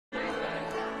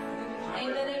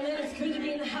good to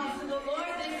be in the house of the Lord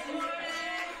this morning.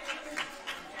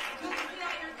 Good to see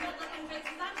all your good-looking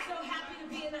faces. I'm so happy to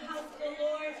be in the house of the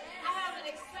Lord. I have an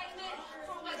excitement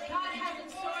for what God has in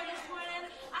store this morning.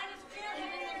 I just feel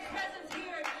Him in His presence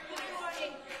here this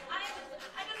morning. I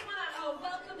just want to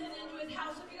welcome Him into His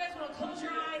house. If you guys want to close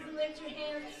your eyes and lift your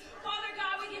hands. Father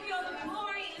God, we give you all the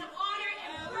glory and honor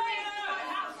and praise for our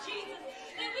house, Jesus.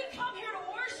 And we come here to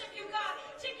worship you, God,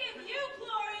 to give you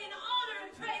glory and honor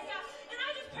and praise, God. And I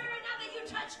just pray right now that you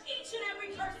touch each and every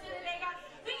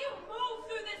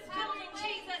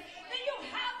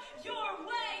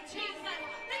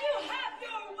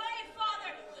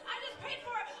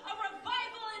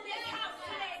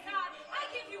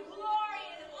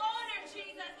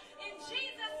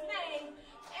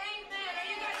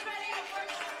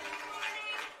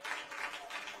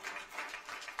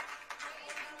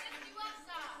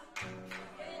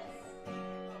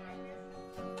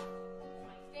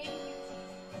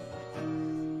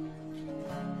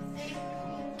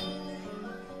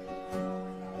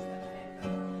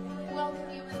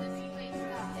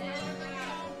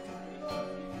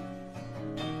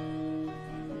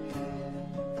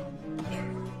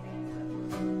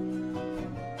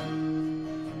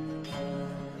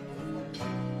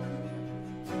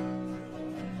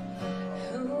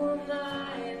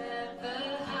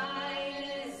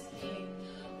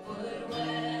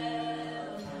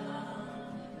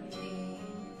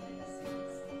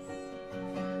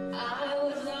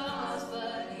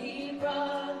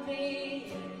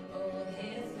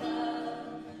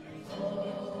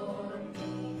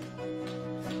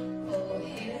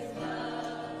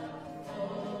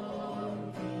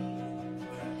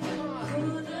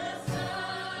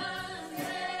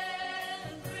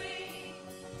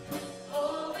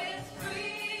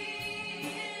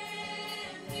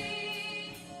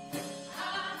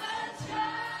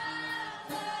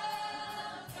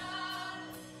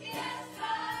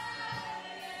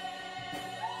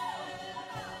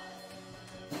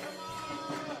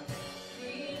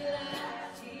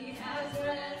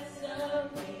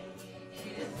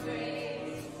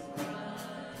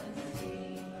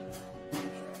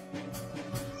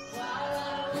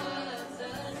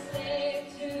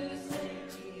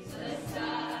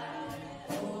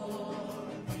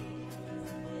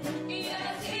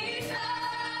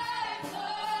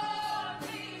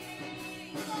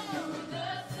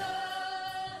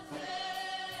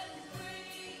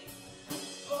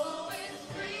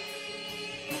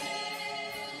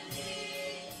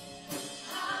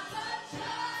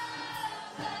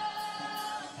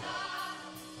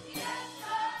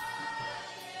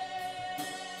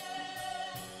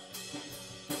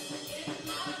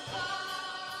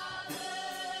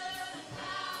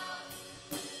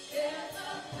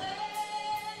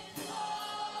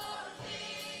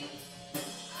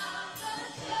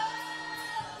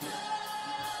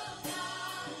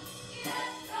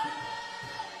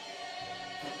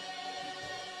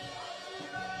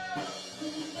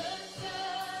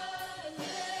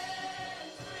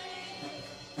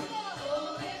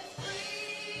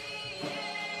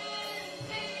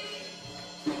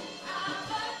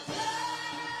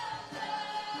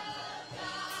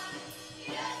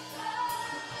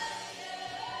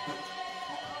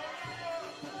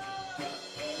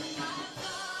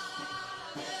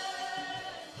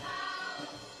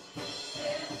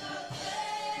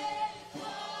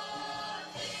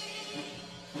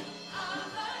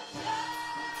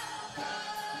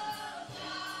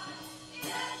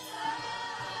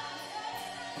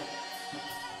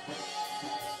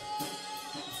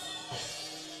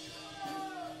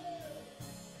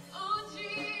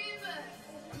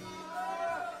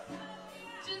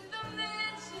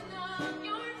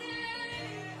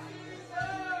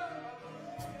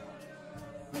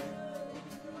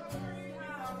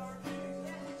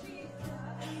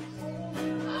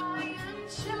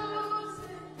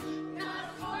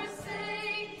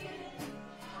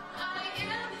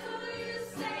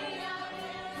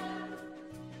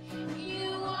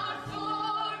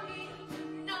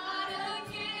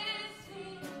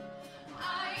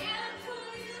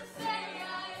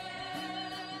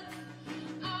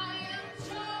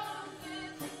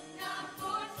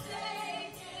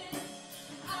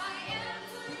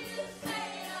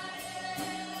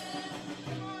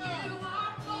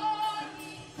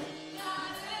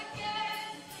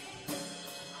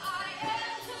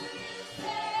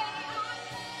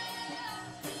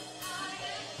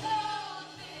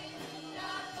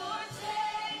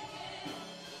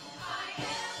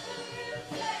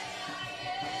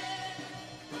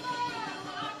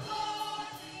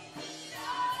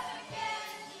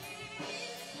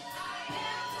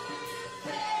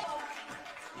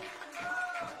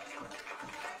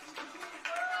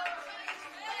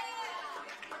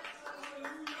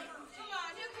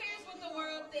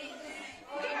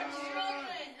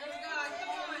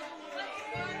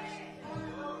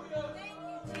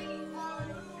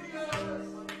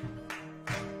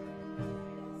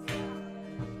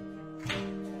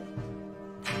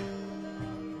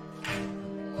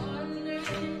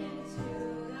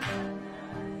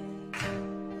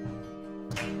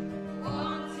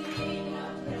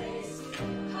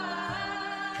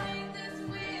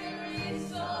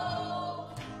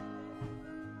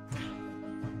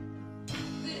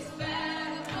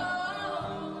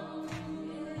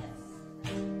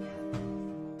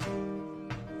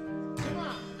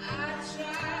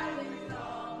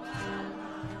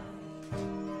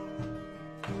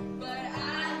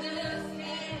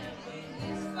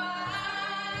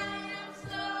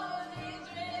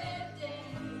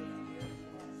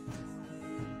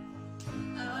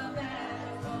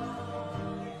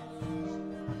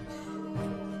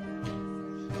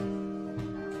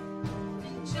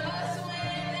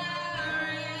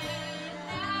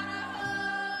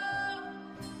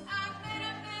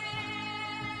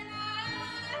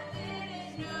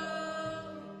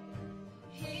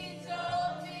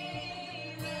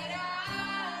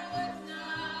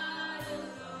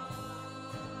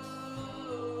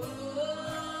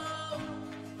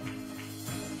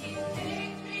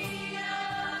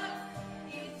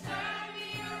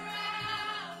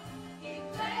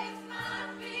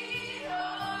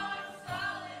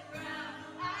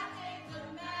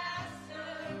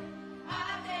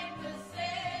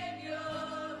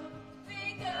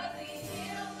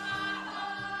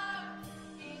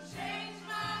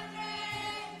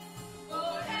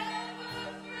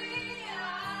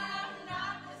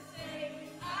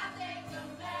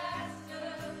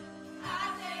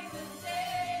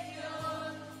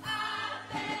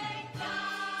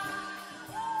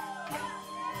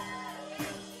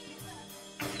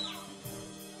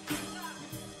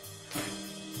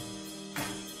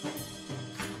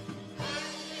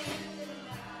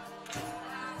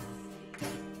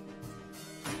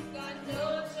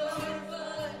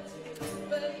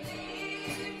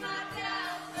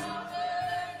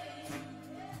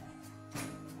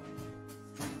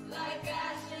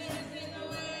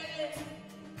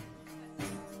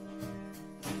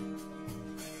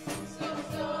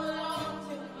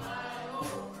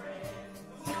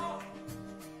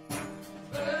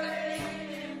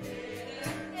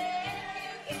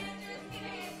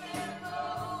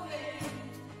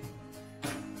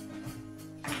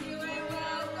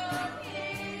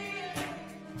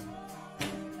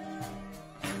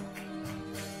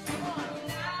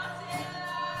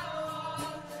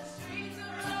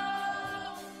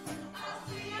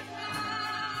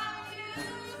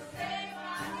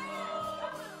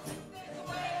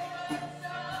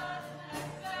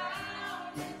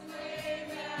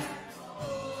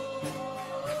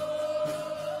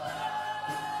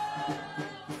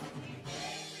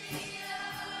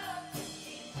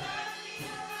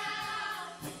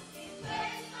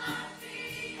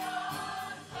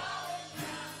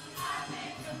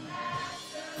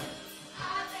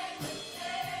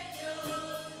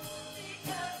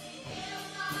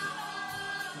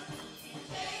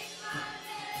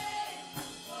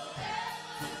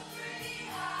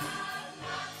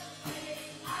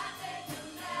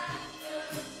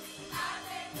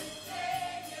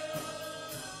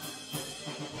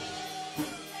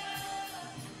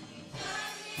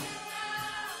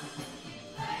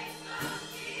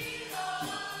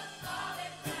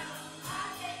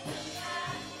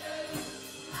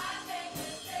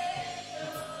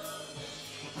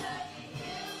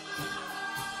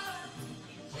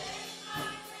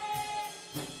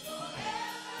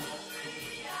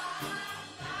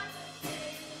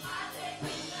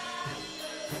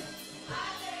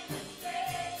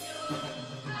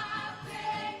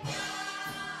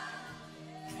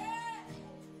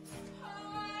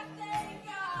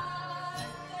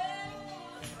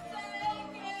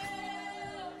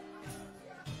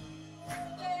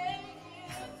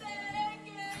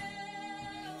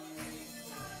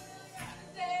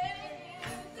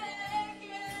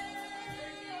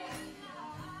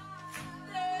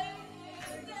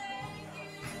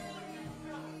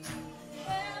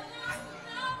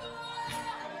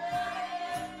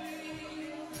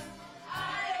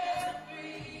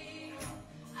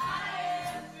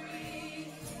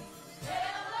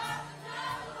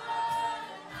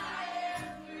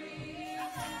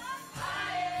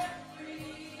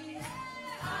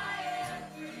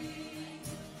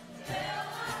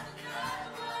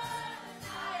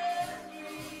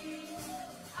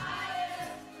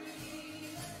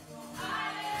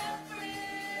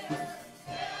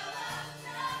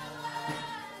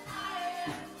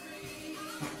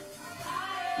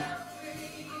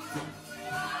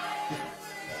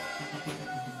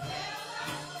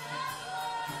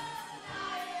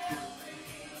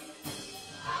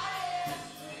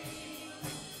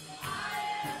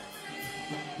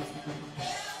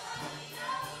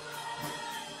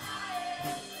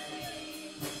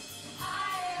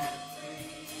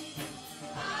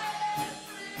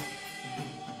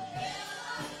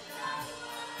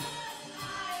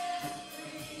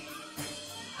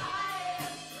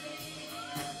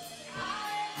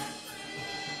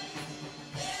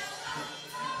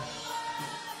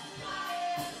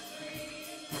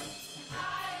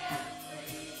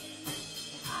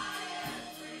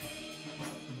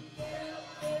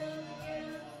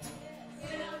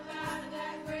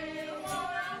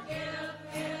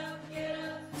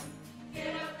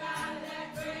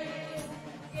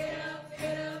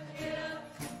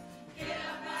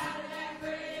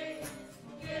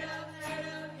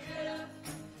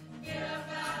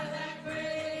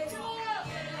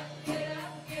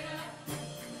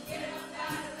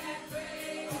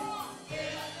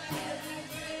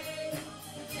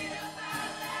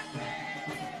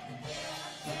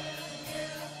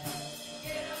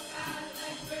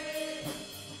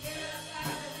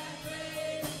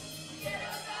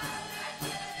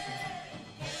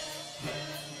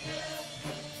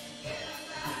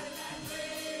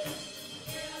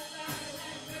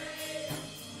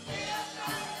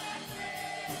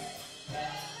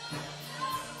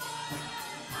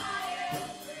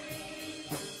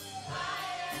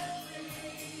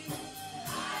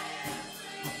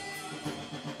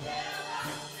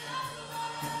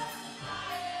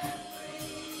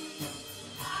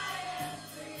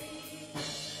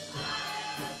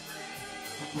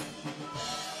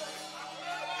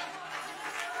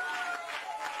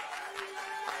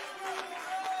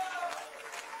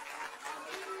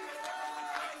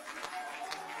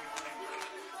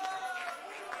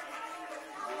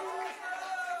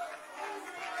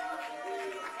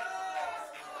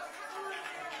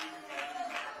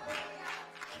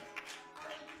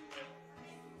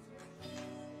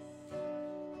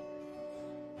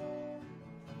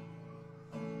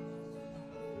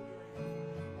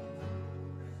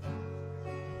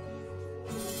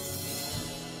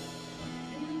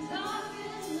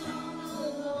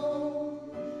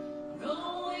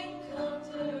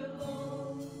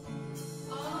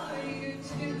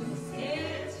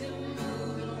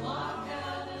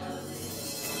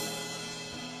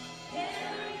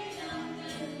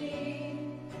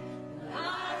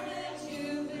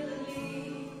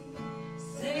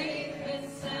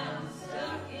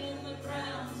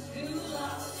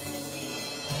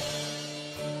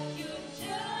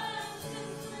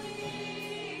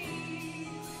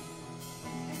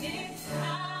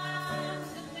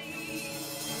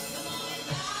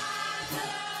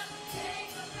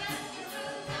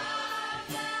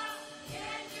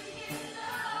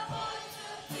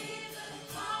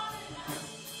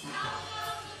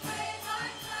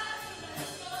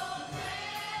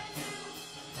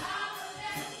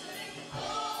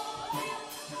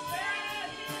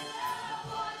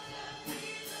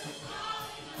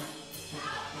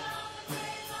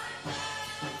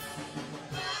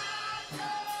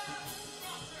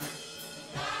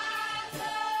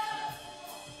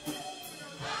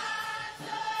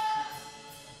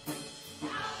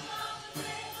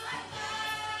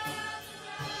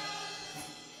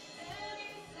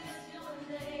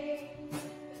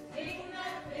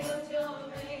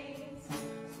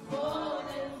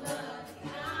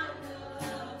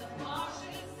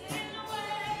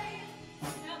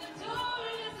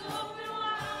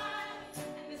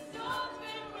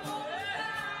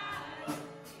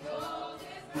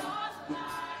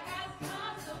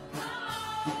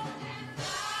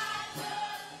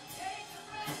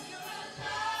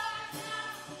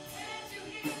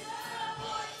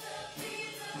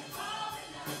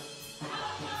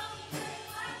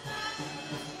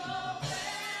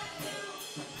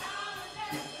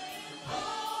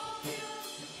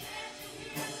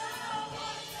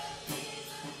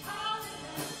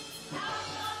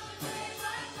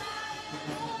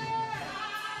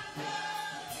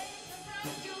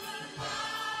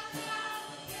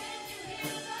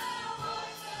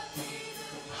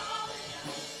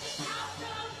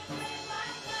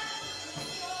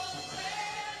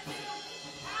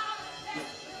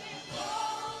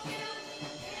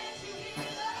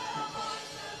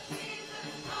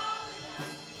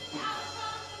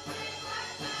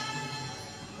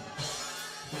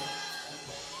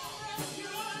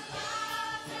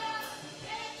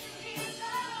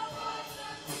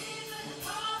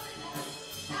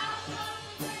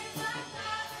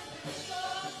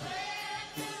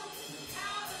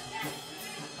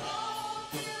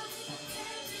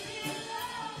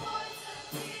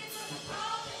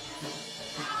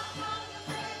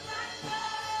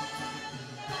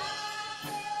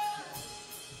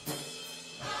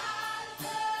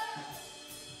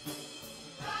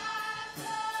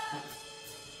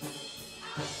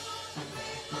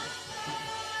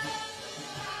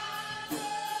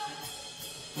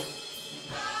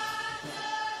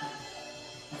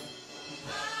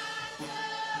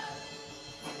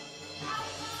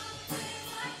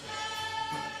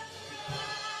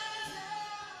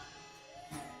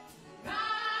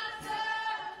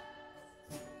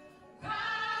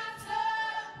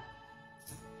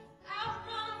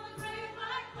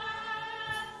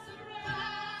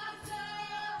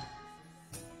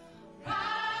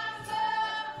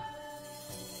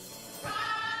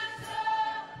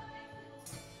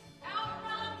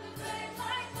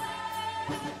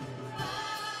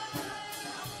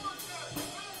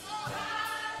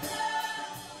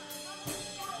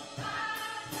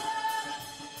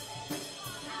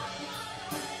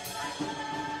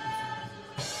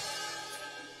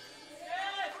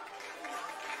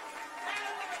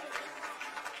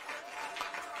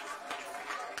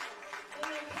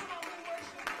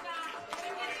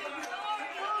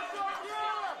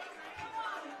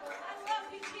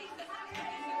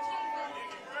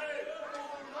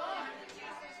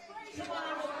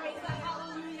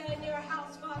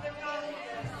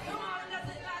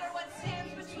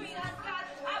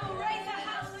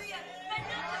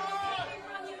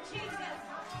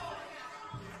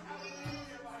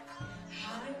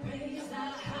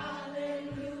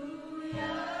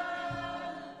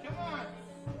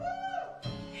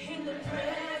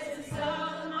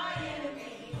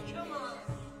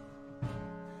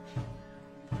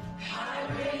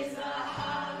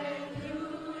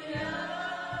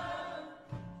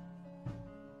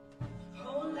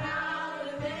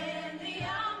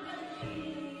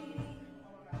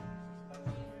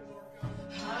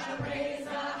raise a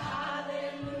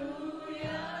hallelujah.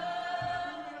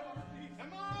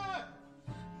 Come on.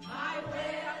 My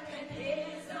weapon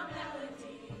is a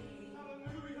melody.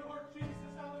 Hallelujah, Lord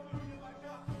Jesus. Hallelujah, my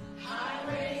God. I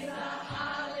raise a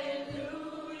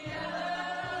hallelujah.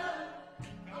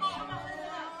 Come on. listen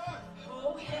up.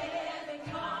 Oh, heaven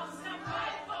comes to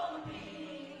fight for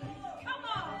me. Come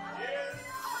on. Yes.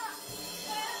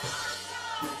 And I'm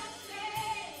gonna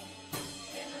sing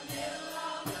in the middle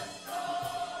of the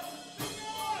storm.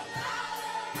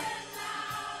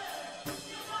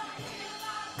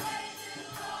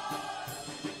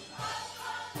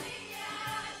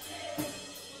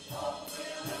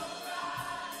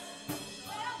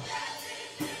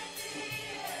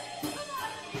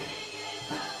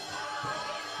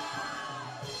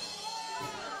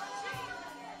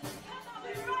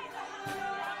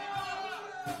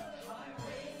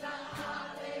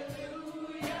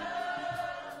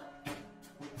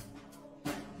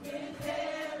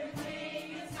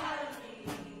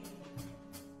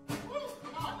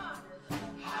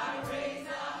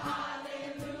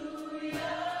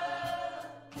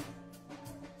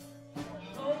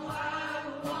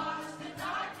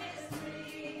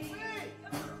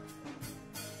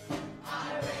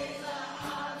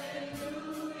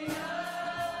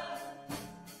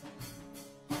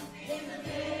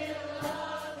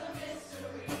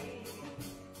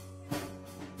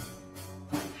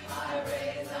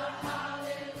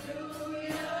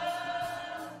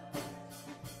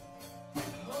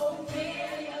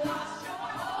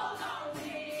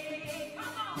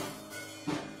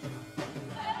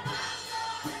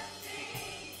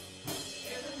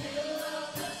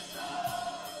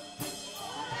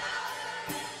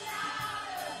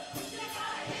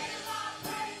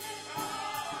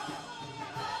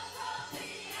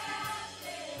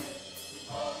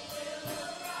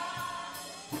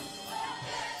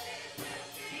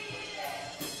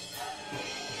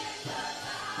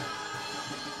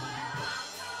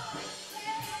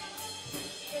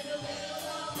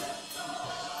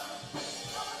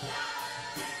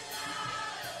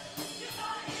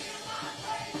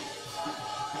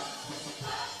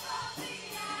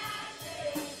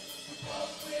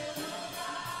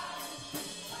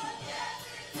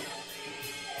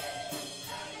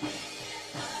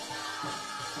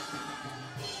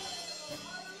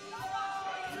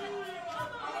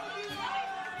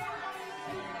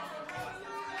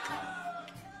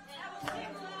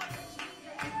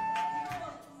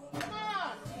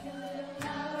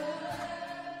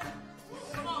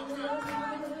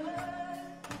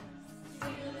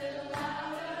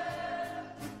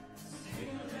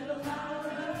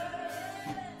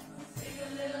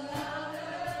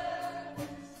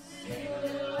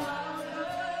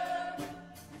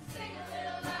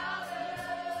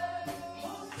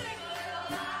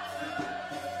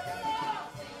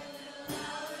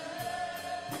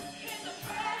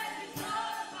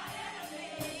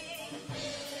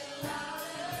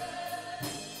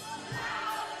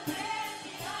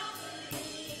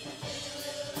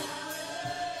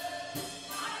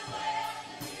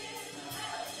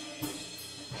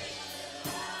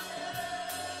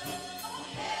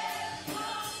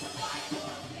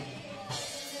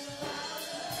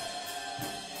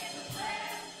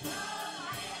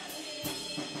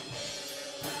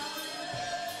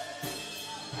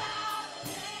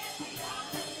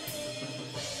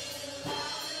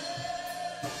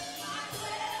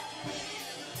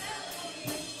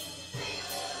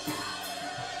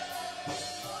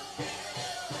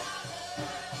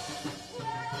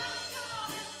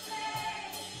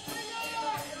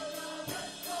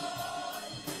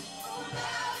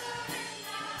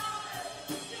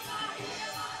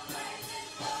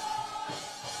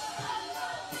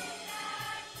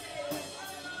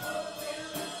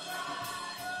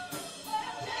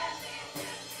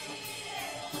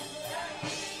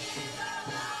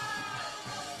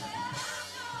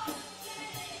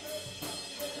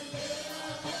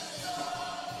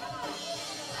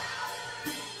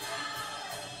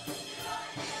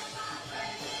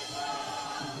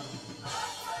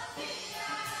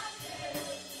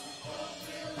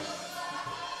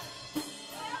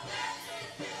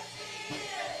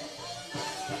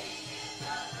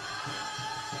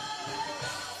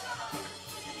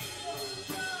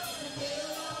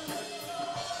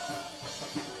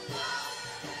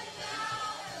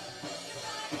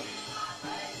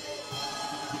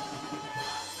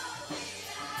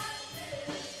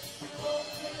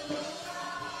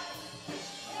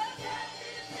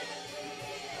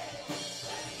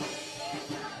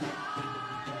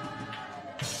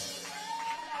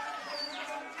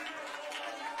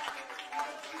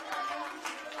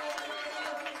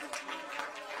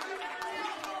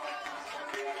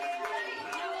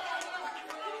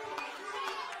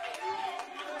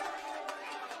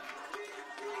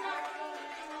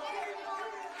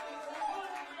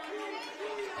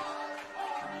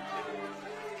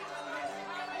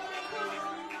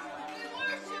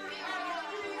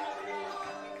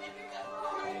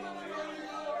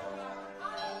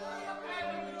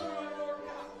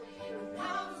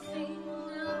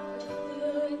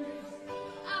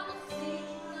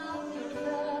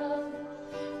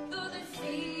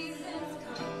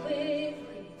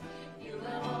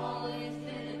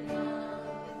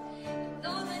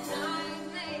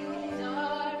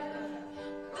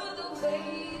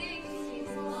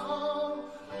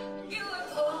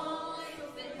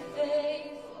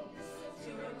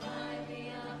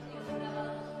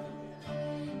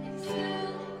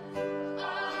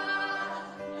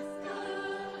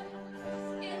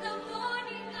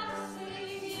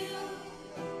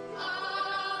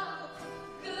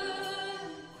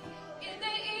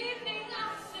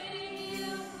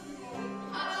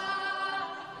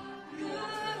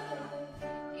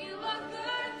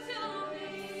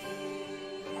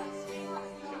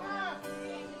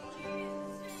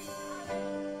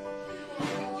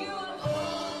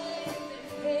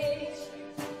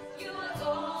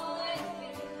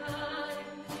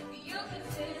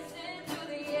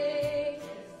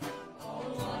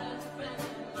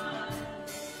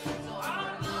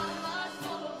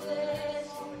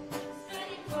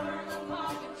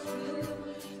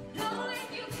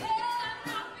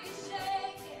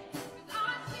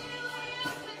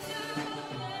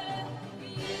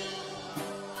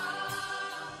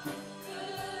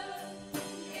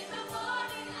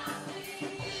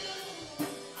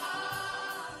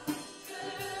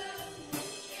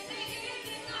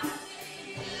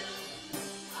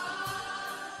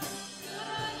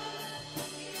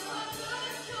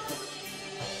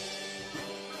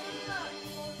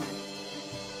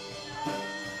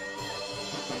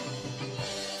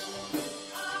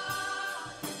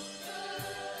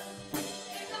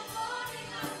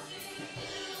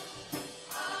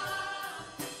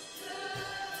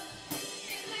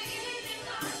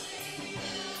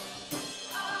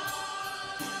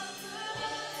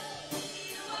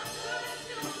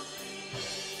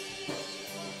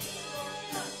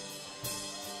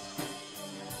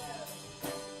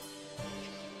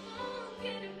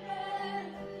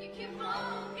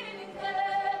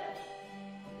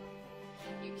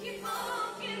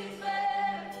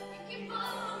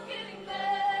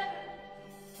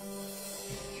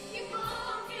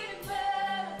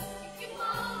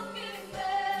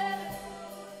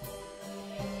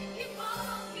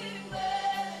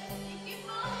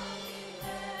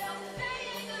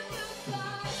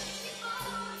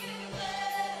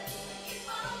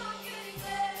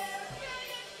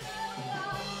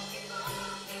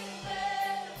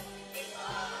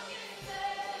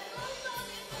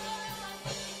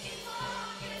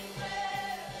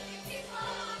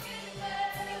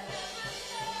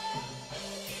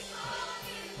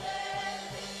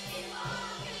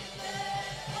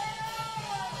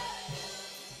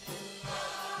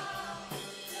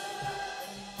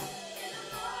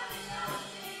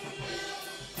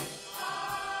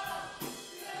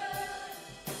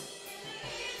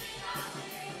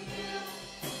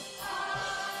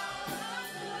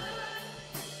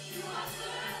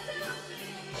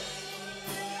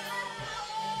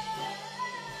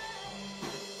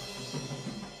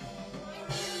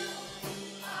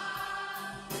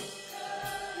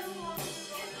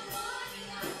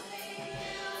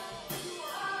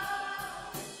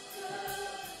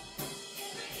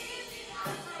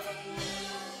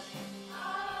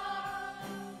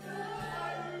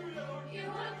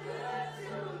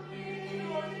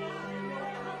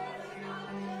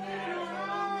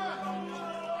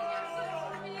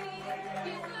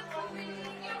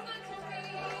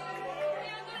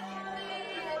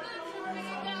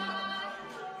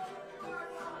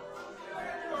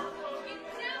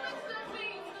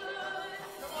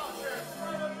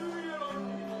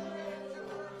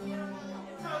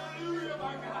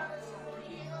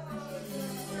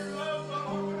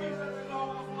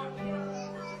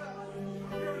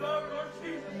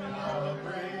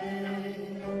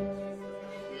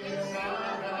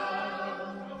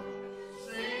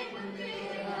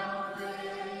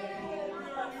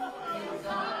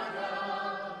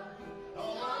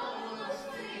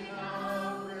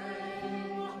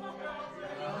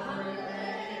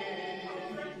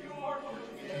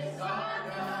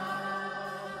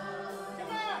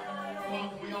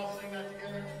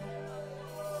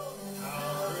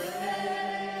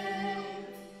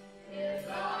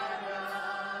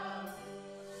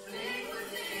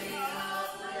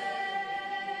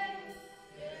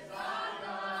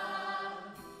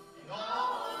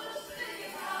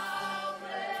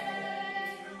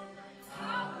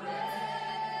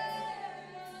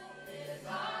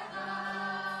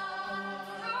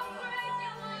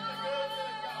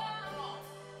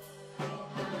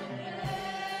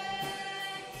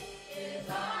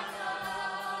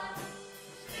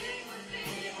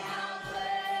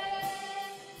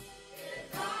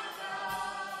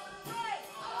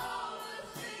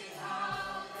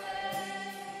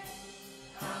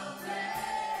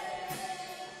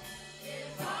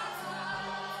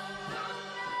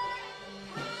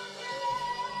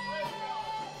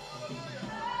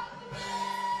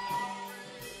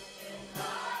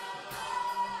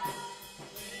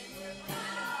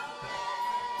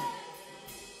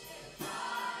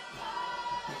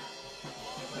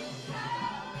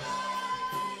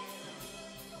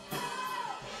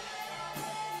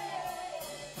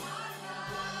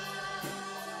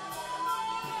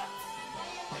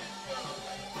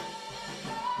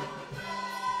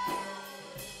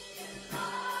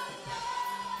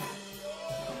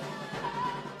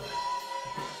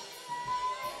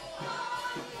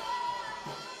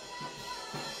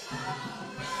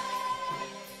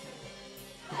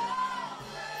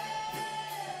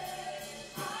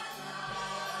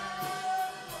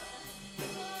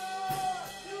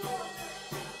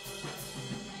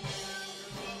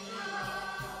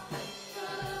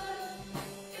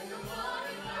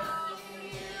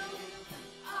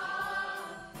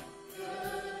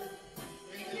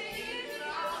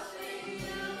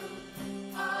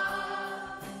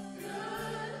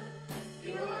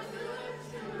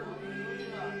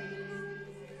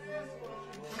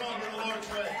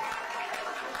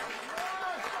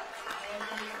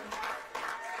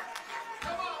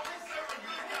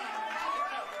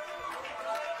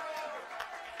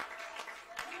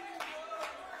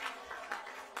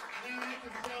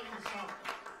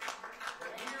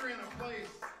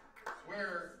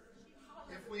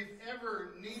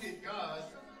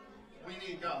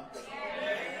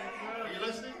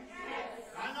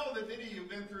 of you have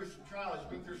been through some trials,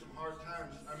 you've been through some hard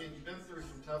times. I mean, you've been through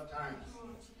some tough times.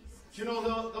 But you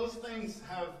know, those things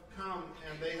have come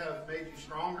and they have made you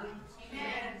stronger.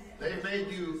 They've made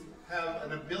you have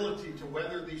an ability to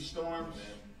weather these storms.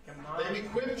 They've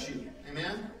equipped you.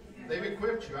 Amen? They've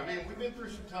equipped you. I mean, we've been through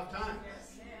some tough times.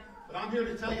 But I'm here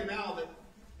to tell you now that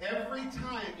every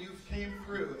time you came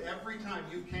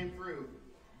through,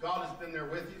 God has been there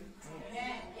with you.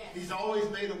 He's always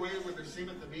made a way where there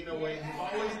seemeth to be no way. He's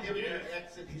always given you an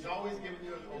exit. He's always given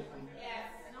you an open.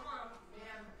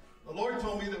 The Lord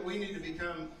told me that we need to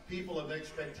become people of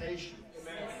expectation.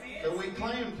 That we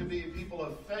claim to be people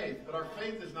of faith, but our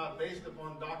faith is not based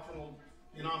upon doctrinal,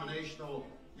 denominational,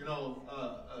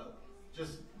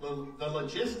 just the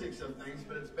logistics of things,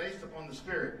 but it's based upon the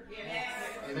Spirit.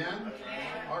 Amen?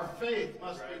 Our faith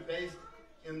must be based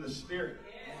in the Spirit.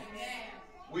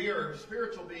 We are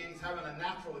spiritual beings having a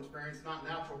natural experience, not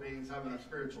natural beings having a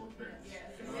spiritual experience.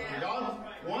 God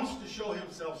wants to show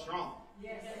himself strong.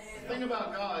 The thing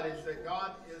about God is that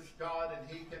God is God, and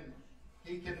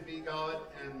He can be God,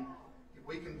 and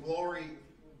we can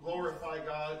glorify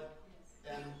God.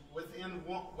 And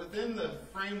within the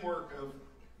framework of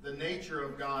the nature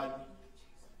of God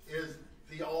is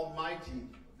the Almighty,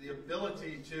 the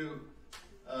ability to,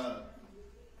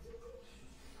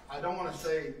 I don't want to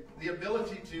say, the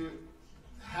ability to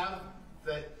have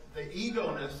the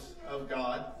ego-ness of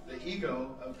God, the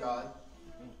ego of God,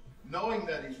 knowing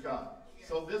that He's God.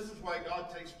 So this is why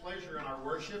God takes pleasure in our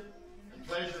worship and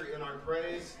pleasure in our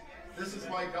praise. This is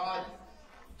why God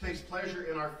takes pleasure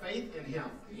in our faith in Him.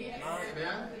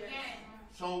 Amen?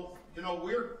 So, you know,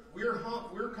 we're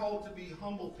called to be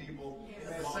humble people.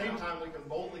 At the same time, we can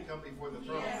boldly come before the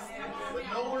throne. But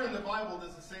nowhere in the Bible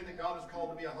does it say that God is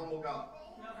called to be a humble God.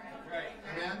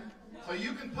 Amen? So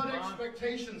you can put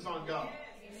expectations on God.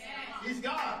 He's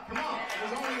God. Come on.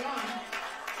 There's only one.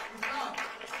 He's God.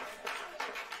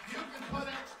 You can put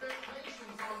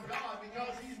expectations on God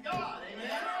because He's God.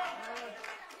 Amen?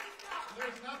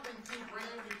 There's nothing too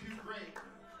grand or too great.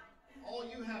 All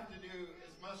you have to do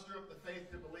is muster up the faith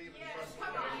to believe and trust in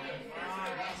God.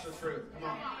 That's the truth. Come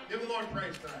on. Give the Lord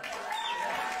praise tonight.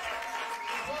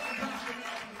 Welcome, Pastor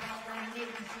Matt, from the background. You may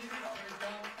be seated. Praise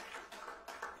God.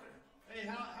 Hey,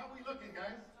 how we looking,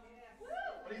 guys?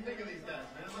 What do you think of these guys,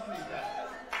 man? Look at these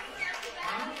guys.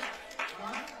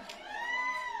 Huh?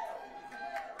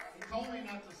 He told me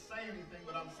not to say anything,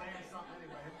 but I'm saying something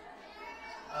anyway.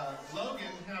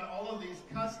 Logan had all of these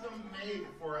custom made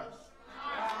for us.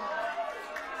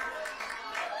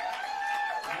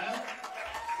 Yeah?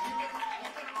 Even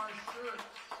our shirts,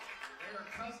 they are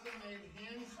custom made,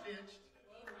 hand stitched.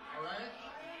 All right?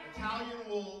 Italian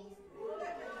wool.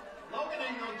 Logan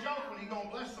ain't no joke when he gonna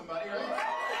bless somebody, right?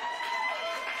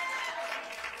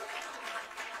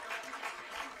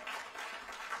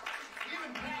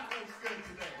 Even Pat looks good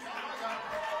today. Oh my God.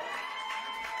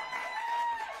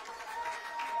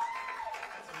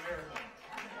 That's a miracle.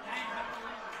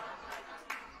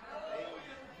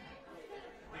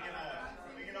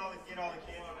 We can all get all the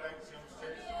kids back to some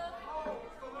church.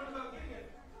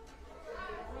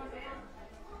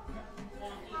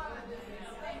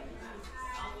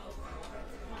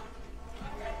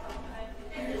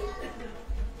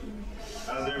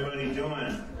 How's everybody doing?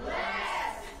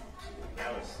 That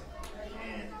was,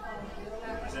 man.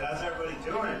 I said, how's everybody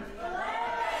doing?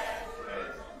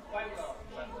 Quite well.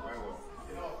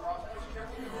 You know, across this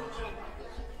church.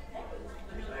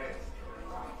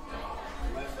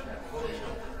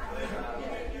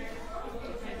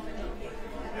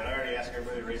 Did I already ask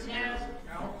everybody to raise their hands?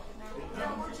 No.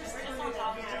 Just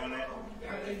doing it?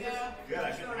 Good, I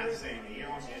shouldn't have to say anything. You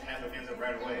don't want you to have their hands up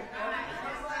right away.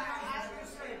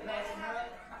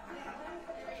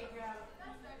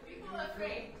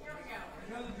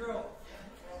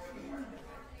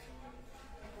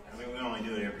 I mean, we only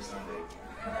do it every Sunday.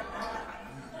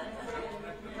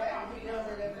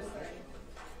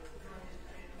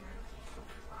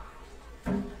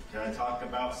 Can I talk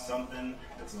about something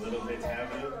that's a little bit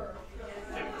taboo?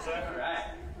 10%? Right.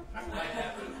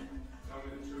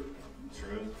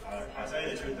 Truth. I'll tell you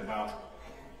the truth about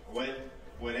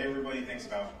what everybody thinks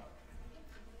about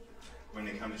when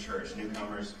they come to church.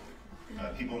 Newcomers,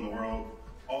 people in the world.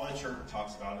 All the church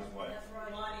talks about is what?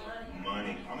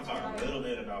 Money. I'm going to talk a little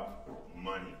bit about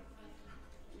money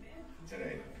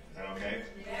today. Is that okay?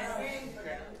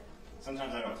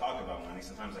 Sometimes I don't talk about money.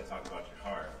 Sometimes I talk about your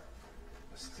heart.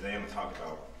 Today I'm going to talk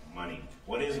about money.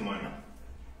 What is money?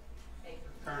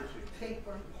 Currency.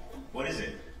 Paper. What is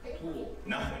it? Tool.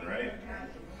 Nothing, right?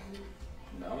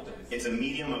 No. It's a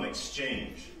medium of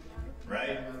exchange,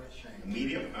 right? A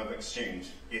medium of exchange.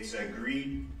 It's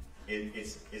agreed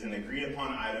it's an agreed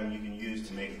upon item you can use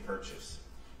to make a purchase,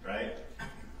 right?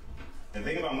 The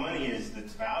thing about money is the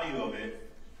value of it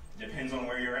depends on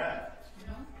where you're at,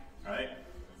 right?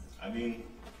 I mean,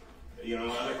 you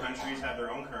know, other countries have their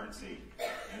own currency,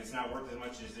 and it's not worth as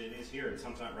much as it is here.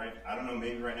 Sometimes, right? I don't know,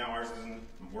 maybe right now ours isn't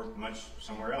worth much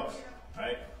somewhere else,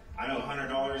 right? I know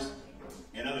 $100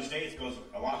 in other states goes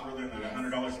a lot further than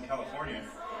 $100 in California,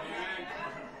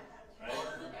 right?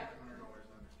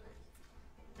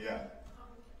 Yeah.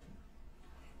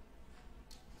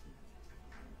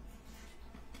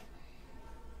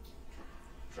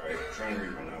 Trying to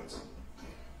read my notes.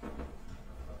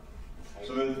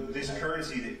 So this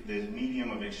currency, the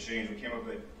medium of exchange, we came up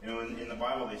with, you know, in the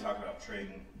Bible they talk about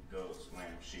trading goats, lamb,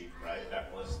 sheep, right?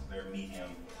 That was their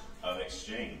medium of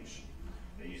exchange.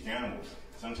 They used animals.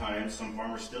 Sometimes some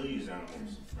farmers still use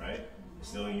animals, right? They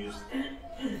still use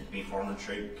beef farmers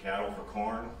trade cattle for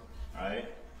corn, right?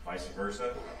 Vice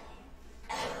versa.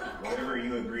 Whatever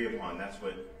you agree upon, that's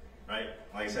what, right?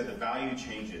 Like I said, the value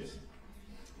changes.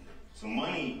 So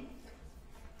money,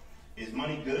 is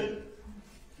money good?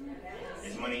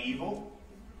 Is money evil?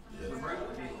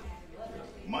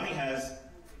 Money has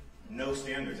no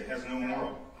standards. It has no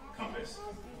moral compass.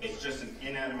 It's just an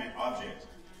inanimate object.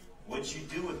 What you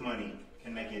do with money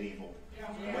can make it evil.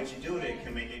 What you do with it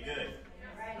can make it good.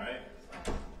 Right?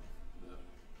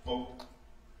 Well,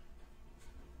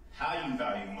 how you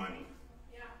value money,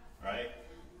 right,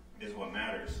 is what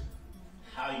matters.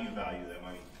 How you value that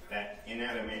money. That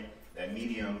inanimate, that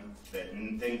medium, that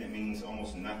thing that means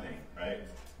almost nothing, right?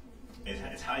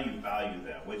 It's how you value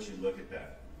that, what you look at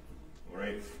that,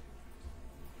 right?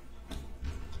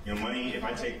 You know, money, if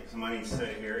I take some money and set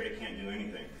it here, it can't do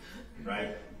anything,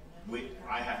 right?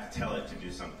 I have to tell it to do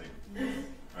something,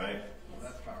 right? Well,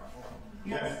 that's powerful.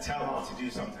 You have to tell it to do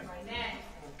something.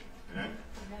 Right?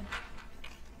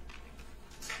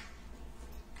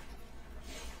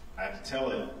 I have to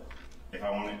tell it if I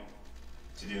want it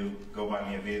to go buy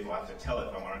me a vehicle. I have to tell it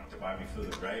if I want it to buy me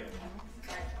food, right?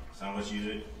 Some of us use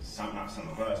it, not some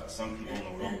of us, but some people in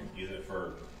the world use it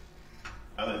for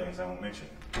other things I won't mention.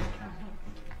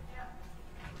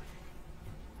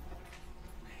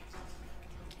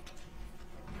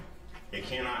 It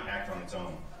cannot act on its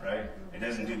own, right? It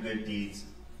doesn't do good deeds.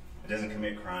 It doesn't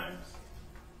commit crimes.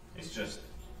 It's just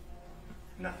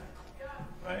nothing,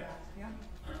 right?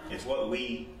 It's what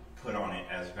we put on it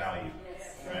as value,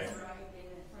 right?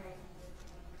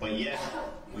 But yet,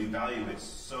 we value it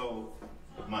so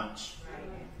much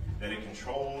that it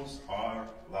controls our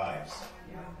lives,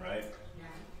 right?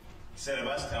 Instead of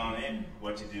us telling it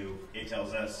what to do, it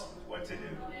tells us what to do,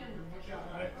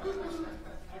 right?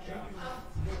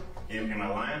 Am I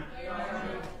lying?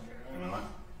 Am I lying?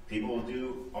 People will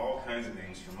do all kinds of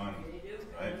things for money,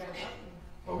 right?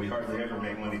 But we hardly ever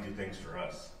make money do things for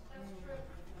us,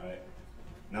 right?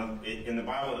 Now, in the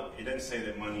Bible, it doesn't say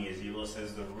that money is evil. It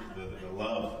says the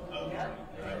love of money,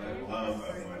 right? The love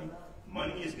of money.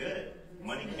 Money is good.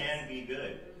 Money can be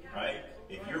good, right?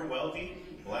 If you're wealthy,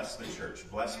 bless the church,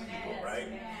 bless people, right?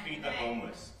 Feed the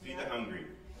homeless, feed the hungry,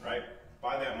 right?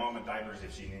 Buy that mom a diapers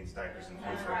if she needs diapers and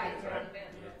food for her kids, right?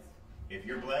 If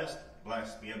you're blessed,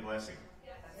 be a blessing.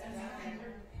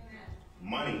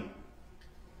 Money,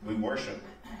 we worship.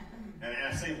 And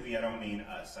I say we, I don't mean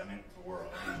us. I mean the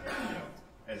world. You know,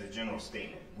 as a general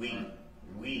statement,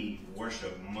 we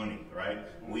worship money, right?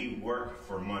 We work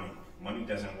for money. Money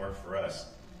doesn't work for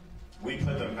us. We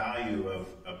put the value of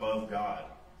above God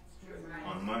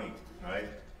on money, right?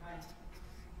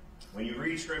 When you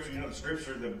read Scripture, you know the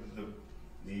Scripture,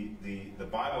 the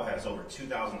Bible has over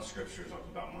 2,000 scriptures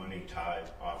about money, tithe,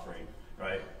 offering,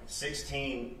 right?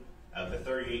 16 of the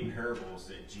 38 parables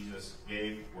that Jesus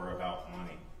gave were about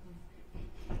money.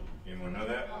 Anyone know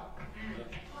that?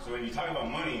 So when you talk about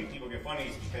money, people get funny,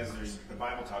 it's because the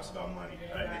Bible talks about money,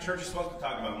 right? The church is supposed to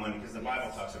talk about money because the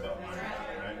Bible talks about money,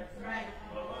 right?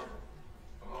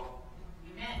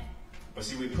 But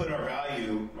see, we put our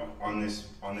value on this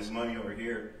money over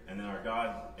here, and then our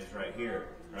God is right here,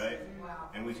 right?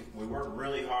 And we work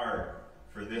really hard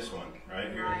for this one,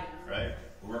 right here, right?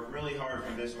 We work really hard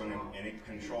for this one, and it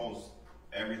controls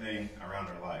everything around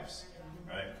our lives,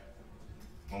 right?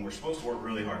 When we're supposed to work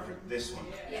really hard for this one,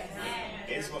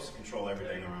 it's supposed to control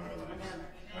everything around our lives,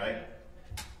 right?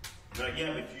 But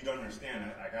again, if you don't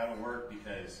understand, I got to work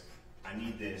because I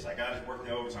need this. I got to work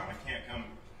the overtime. I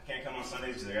can't come on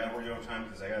Sundays because I got to work the overtime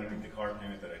because I got to make the car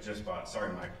payment that I just bought.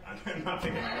 Sorry, Mike, I'm not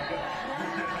picking it up.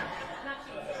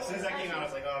 As soon as that came out, I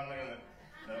was like, oh, I'm not gonna.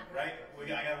 Right? I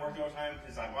got to work the overtime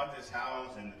because I bought this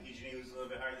house and the PG&E was a little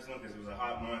bit higher this month because it was a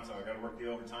hot month, so I got to work the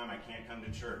overtime. I can't come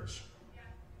to church.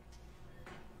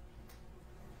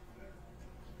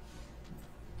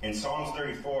 In Psalms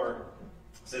 34,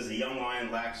 it says, the young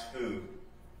lion lacks food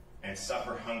and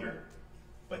suffer hunger,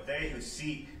 but they who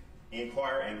seek,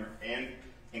 inquire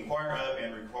of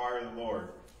and require the Lord,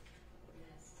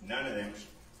 none of them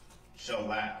shall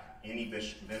lack any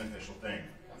beneficial thing.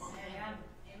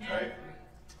 Right?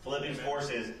 Philippians 4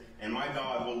 says, and my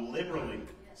God will liberally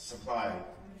supply,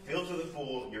 fill to the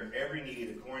full your every need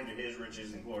according to his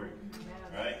riches and glory.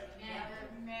 Right?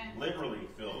 Liberally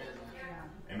filled.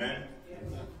 Amen?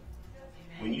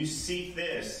 When you seek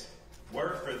this,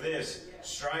 work for this,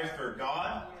 strive for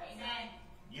God,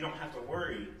 you don't have to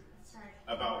worry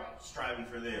about striving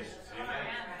for this,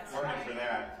 working for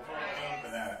that, paying for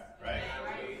that, right?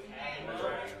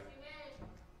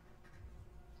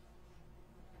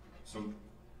 So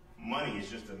money is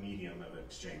just a medium of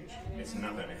exchange. It's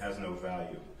nothing. It has no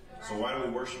value. So why do we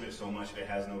worship it so much if it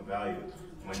has no value?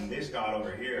 When this God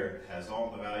over here has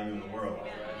all the value in the world.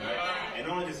 Right? And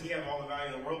not only does he have all the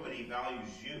value in the world, but he values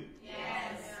you.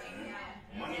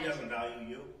 Money doesn't value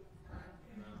you.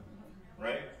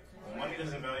 Right? Money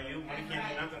doesn't value you. Money can't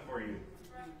do nothing for you.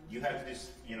 You have to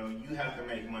just, you have to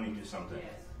make money do something.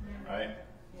 Right?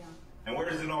 And where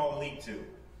does it all lead to?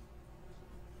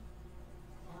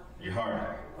 Your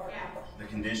heart. The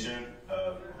condition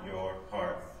of your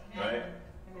heart. Right?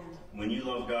 When you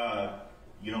love God,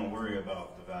 you don't worry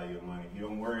about the value of money. You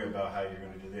don't worry about how you're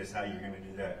going to do this, how you're going to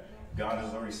do that. God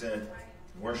has already said,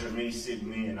 worship me, seek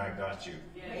me, and I got you.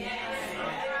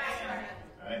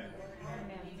 Right?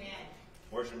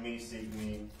 Worship me, seek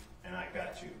me, and I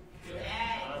got you.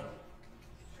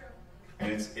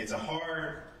 And it's a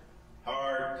hard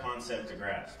concept to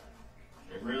grasp.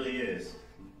 It really is.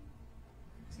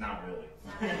 It's not really.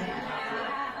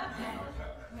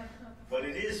 But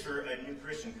it is for a new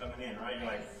Christian coming in, right? You're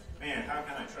like, man, how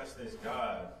can I trust this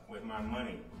God with my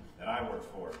money that I work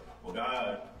for? Well,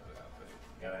 God,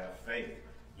 you gotta have faith.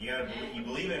 You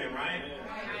believe in him, right?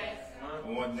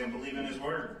 Well, then believe in his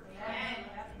word.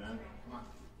 Amen.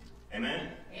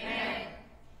 Amen? Amen.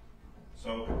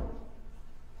 So,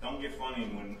 don't get funny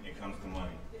when it comes to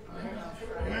money.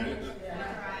 Amen?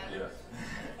 Yes.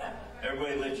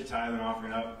 Everybody lift your tithe and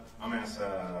offering up. I'm going to ask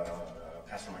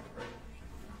Pastor Mike to pray.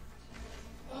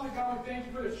 Father God, we thank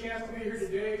you for the chance to be here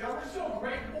today. God, we're so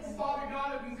grateful, Father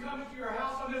God, that we can come into your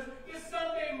house on this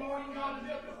Sunday morning, God, to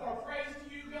lift up our praise to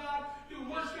you, God, to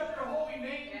worship your holy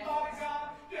name, Father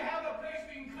God, to have a place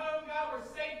we can come, God, where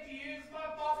safety is, my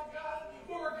Father God,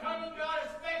 where we're coming, God,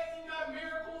 expecting, God,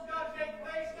 miracles, God, to take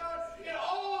place, God, in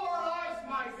all of our lives,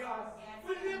 my God.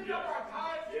 We lift up our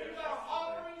tithes to you, God, our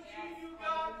offerings to you,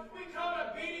 God. We come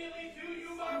obediently to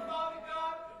you, my Father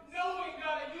God, knowing,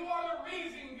 God, that you are the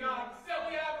reason, God, that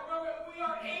we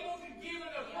are able to give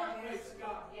in the first place,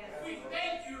 God. We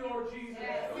thank you, Lord Jesus.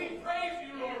 We praise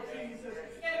you, Lord Jesus.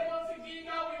 And once again,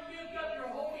 God, we lift up your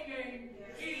holy name.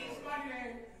 In Jesus' mighty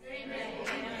name. Amen.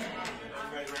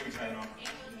 Everybody bring your tithe on.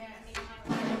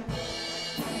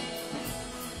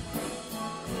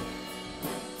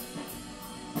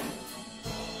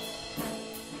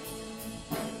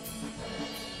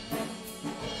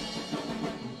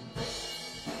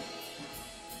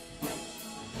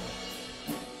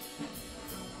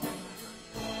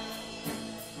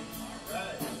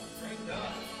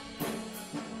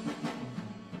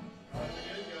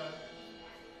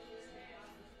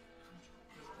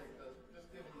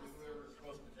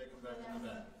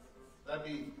 That'd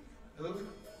be who?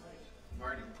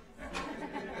 Marty.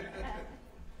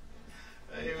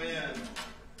 Amen.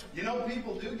 You know,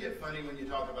 people do get funny when you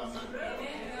talk about money.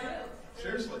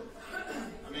 Seriously.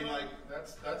 I mean, like,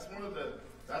 that's one of the,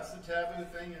 that's the taboo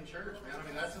thing in church, man. I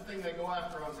mean, that's the thing they go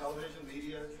after on television,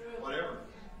 media, whatever.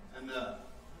 And,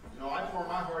 I pour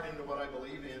my heart into what I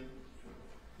believe in,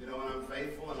 and I'm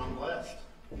faithful and I'm blessed.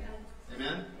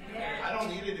 Amen? I don't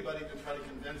need anybody to try to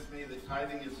convince me that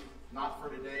tithing is not for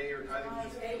today or tithing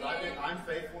is I'm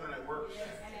faithful and it works.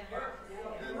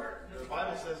 And the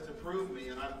Bible says to prove me,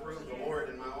 and I've proved the Lord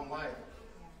in my own life.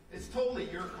 It's totally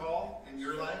your call in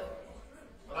your life.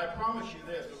 But I promise you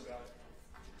this.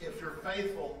 If you're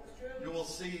faithful, you will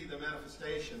see the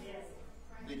manifestation.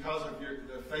 Because of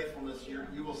the faithfulness,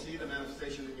 you will see the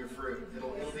manifestation in your fruit.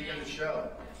 It'll begin to show.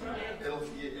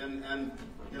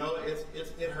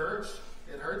 It hurts.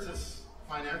 It hurts us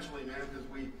financially, man, because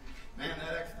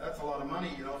that's a lot of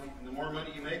money. The more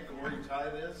money you make, the more your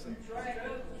tithe is. And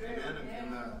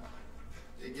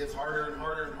it gets harder and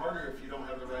harder and harder if you don't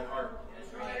have the right heart.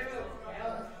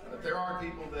 But there are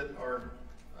people that are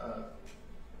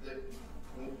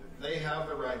they have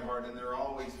the right heart and they're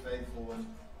always faithful, and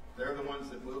they're the ones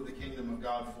that move the kingdom of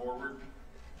God forward.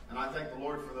 And I thank the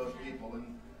Lord for those people.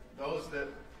 And those that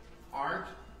aren't,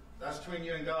 that's between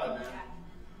you and God, man.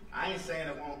 I ain't saying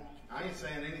it won't. I ain't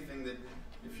saying anything that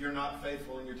if you're not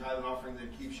faithful in your tithe and offering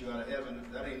that keeps you out of heaven.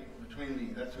 That ain't between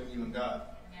me. That's between you and God.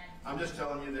 I'm just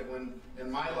telling you that when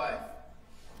in my life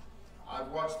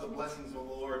I've watched the blessings of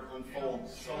the Lord unfold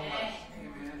so much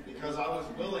because I was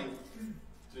willing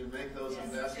to make those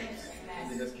investments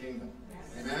into His kingdom.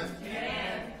 Amen?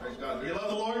 Amen. Praise God. Do you love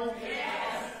the Lord?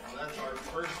 Yes. Well, that's our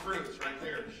first fruits right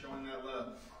there, showing that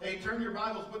love. Hey, turn your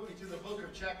Bibles with me to the book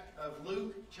of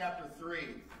Luke chapter 3.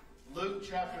 Luke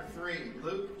chapter 3.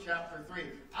 Luke chapter 3.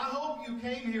 I hope you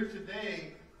came here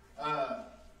today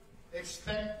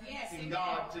expecting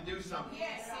God to do something.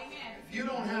 Yes, amen. If you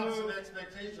don't have some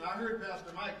expectation, I heard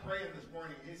Pastor Mike praying this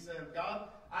morning. He said, God,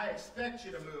 I expect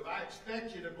you to move. I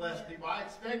expect you to bless people. I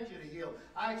expect you to heal.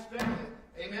 I expect it.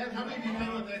 Amen? How many of you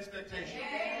came with expectation?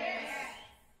 Yes.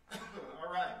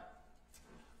 All right.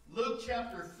 Luke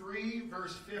chapter 3,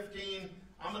 verse 15.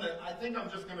 I think I'm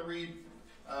just going to read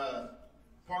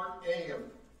part A of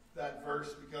that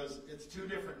verse because it's two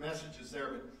different messages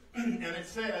there. And it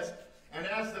says, and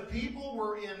as the people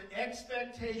were in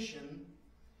expectation,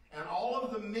 and all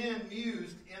of the men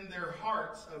mused in their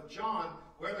hearts of John,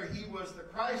 whether he was the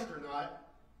Christ or not.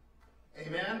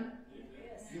 Amen?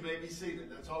 Yes. You may be seated.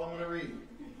 That's all I'm going to read.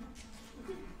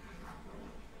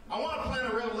 I want to plant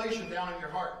a revelation down in your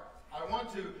heart. I want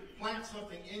to plant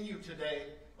something in you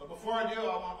today. But before I do,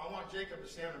 I want Jacob to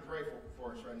stand and pray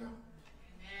for us right now.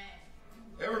 Amen.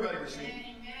 Everybody receive.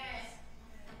 Amen.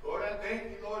 Lord, I thank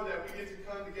you, Lord, that we get to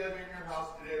come together in your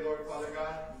house today, Lord, Father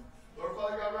God. Lord,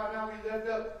 Father God, right now we lift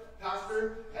up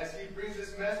Pastor as he brings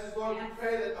this message, Lord. We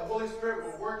pray that the Holy Spirit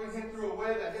will work in him through a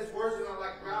way that his words are not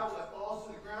like gravel that falls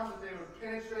to the ground, but they would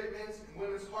penetrate men's and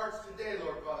women's hearts today,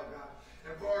 Lord, Father God.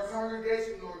 And for our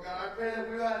congregation, Lord God, I pray that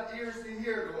we will have ears to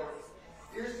hear, Lord.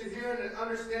 Ears to hear and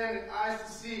understand and eyes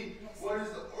to see what is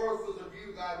the oracles of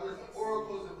you, God. What is the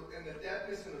oracles and the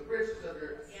depthness and the riches of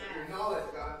your knowledge,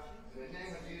 God. In the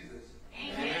name of Jesus.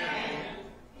 Amen.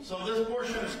 So this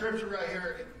portion of Scripture right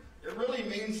here, it really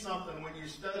means something when you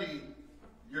study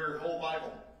your whole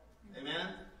Bible.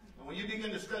 Amen? And when you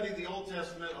begin to study the Old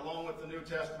Testament along with the New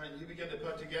Testament, you begin to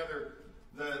put together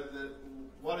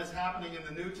what is happening in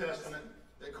the New Testament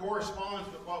that corresponds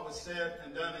with what was said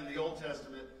and done in the Old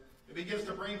Testament. It begins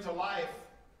to bring to life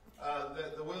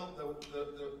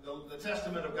the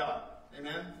testament of God.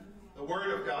 Amen? The Word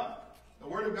of God. The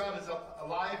Word of God is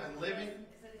alive and living.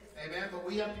 Amen? But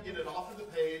we have to get it off of the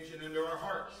page and into our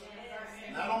hearts.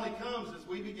 And that only comes as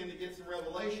we begin to get some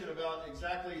revelation about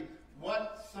exactly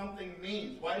what something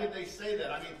means. Why did they say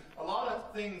that? I mean, a lot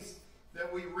of things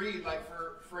that we read, like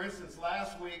for instance,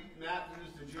 last week, Matt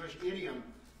used a Jewish idiom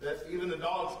that even the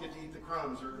dogs get to eat the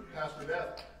crumbs, or Pastor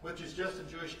Beth, which is just a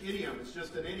Jewish idiom. It's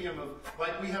just an idiom of,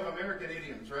 like we have American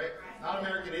idioms, right? Not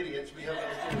American idiots, we have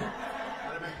those too.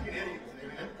 Not American idioms,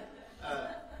 amen?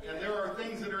 And there are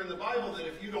things that are in the Bible that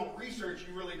if you don't research,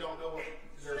 you really don't know what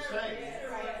they're saying.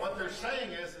 What they're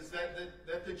saying is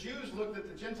that the Jews looked at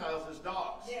the Gentiles as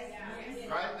dogs.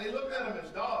 Right? They looked at them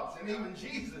as dogs. And even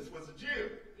Jesus was a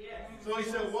Jew. So he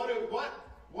said, what?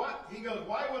 He goes,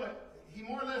 why would I? He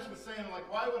more or less was saying,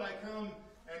 like, why would I come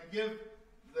and give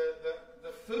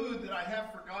the food that I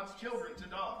have for God's children to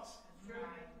dogs?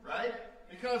 Right?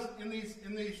 Because in these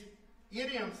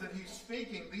idioms that he's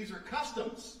speaking, these are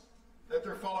customs that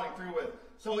they're following through with.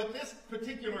 So at this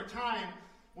particular time,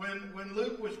 when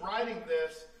Luke was writing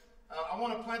this, I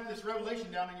want to plant this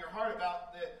revelation down in your heart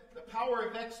about the power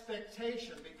of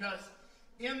expectation, because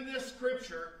in this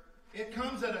scripture, it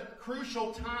comes at a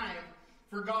crucial time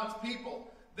for God's people.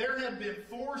 There had been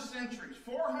 4 centuries,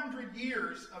 400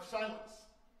 years of silence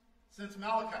since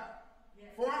Malachi.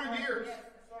 400 years.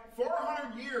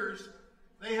 400 years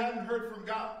they hadn't heard from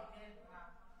God.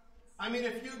 I mean,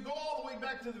 if you go all the way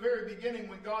back to the very beginning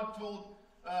when God told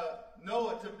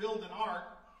Noah to build an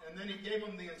ark, and then he gave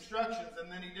him the instructions,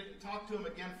 and then he didn't talk to him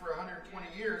again for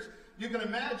 120 years, you can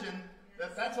imagine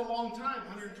that that's a long time,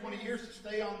 120 years to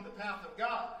stay on the path of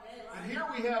God. And here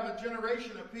we have a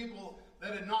generation of people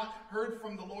that had not heard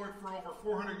from the Lord for over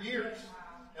 400 years.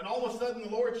 And all of a sudden the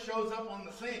Lord shows up on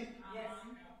the scene.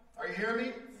 Are you hearing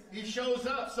me? He shows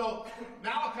up. So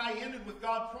Malachi ended with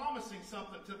God promising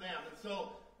something to them. And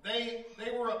so they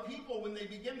were a people, when they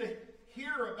began to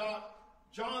hear about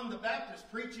John the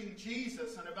Baptist preaching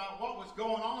Jesus and about what was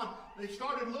going on, they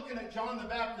started looking at John the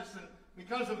Baptist, and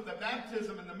because of the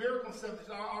baptism and the miracle stuff, they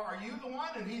said, are you the one?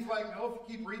 And he's like, no, if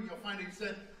you keep reading, you'll find it. He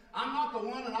said, I'm not the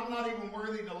one, and I'm not even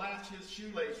worthy to latch his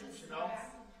shoelaces,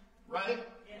 right?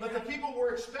 But the people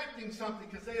were expecting something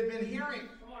because they had been hearing.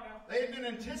 They had been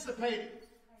anticipating.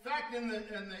 In fact, in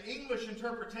the English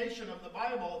interpretation of the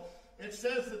Bible, it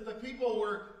says that the people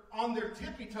were on their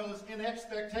tippy toes in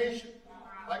expectation.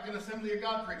 Like an Assembly of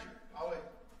God preacher. Always.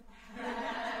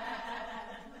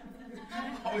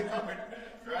 Always,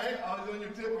 right? Always on your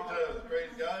tippy toes. Praise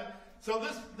God. So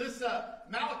this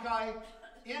Malachi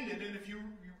ended, and if you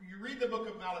read the book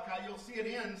of Malachi, you'll see it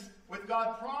ends with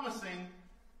God promising,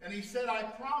 and he said, I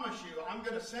promise you, I'm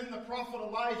going to send the prophet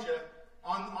Elijah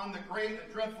on the great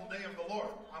and dreadful day of the Lord.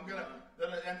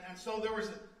 And so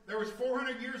there was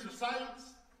 400 years of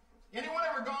silence. Anyone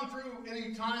ever gone through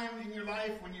any time in your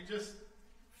life when you just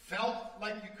felt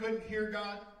like you couldn't hear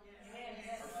God?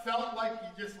 Yes. Or felt like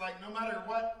you just like no matter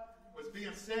what was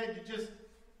being said,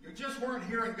 you just weren't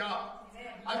hearing God.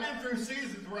 Amen. I've been through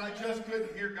seasons where I just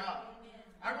couldn't hear God.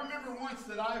 I remember once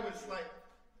that I was like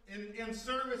in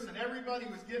service and everybody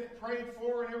was getting prayed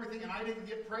for and everything, and I didn't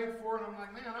get prayed for, and I'm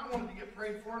like, man, I wanted to get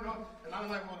prayed for. And I'm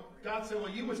like, well, God said, well,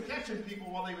 you was catching people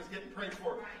while they was getting prayed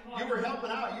for. You were helping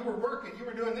out. You were working. You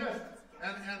were doing this.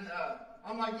 And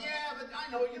I'm like, yeah, but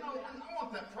I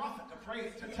want that prophet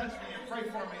to touch me and pray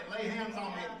for me and lay hands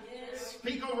on me and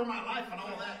speak over my life and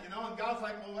all that, And God's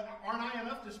like, well, aren't I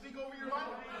enough to speak over your life?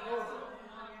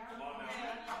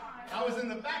 I was in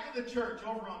the back of the church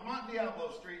over on Mont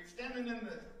Diablo Street, standing and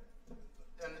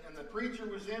the preacher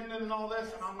was in it and all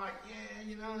this, and I'm like,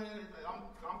 yeah,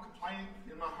 I'm complaining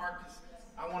in my heart because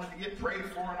I wanted to get prayed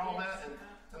for and all that,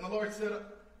 and the Lord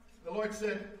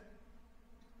said,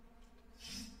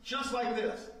 just like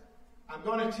this, I'm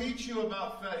going to teach you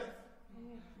about faith.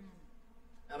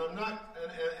 And I'm not,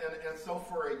 and so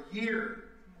for a year,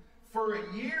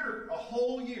 a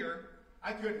whole year,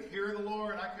 I couldn't hear the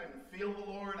Lord. I couldn't feel the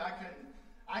Lord.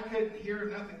 I couldn't hear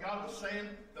nothing God was saying.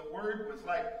 The word was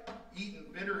like eating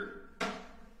bitter.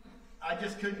 I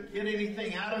just couldn't get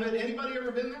anything out of it. Anybody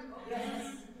ever been there?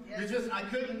 Yes. I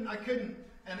couldn't,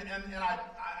 and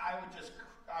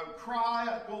I would cry,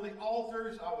 I'd go to the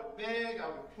altars, I would beg, I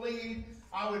would plead,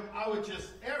 I would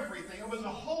just everything. It was a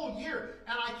whole year,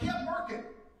 and I kept working.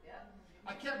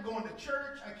 I kept going to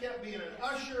church, I kept being an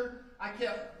usher, I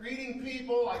kept greeting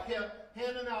people, I kept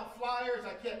handing out flyers,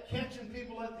 I kept catching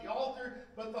people at the altar,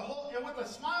 and with a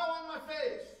smile on my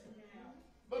face.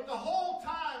 But the whole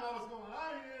time I was going,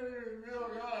 I didn't hear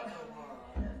God no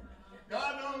more.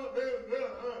 God knows,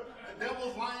 the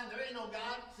devil's lying, there ain't no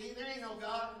God. See, there ain't no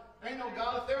God. There ain't no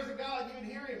God. If there was a God, you'd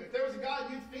hear him. If there was a God,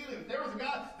 you'd feel him. If there was a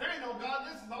God, there ain't no God.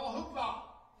 This is all hoopla.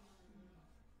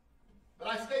 But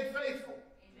I stayed faithful.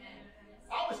 Amen.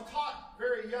 I was taught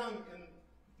very young in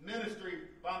ministry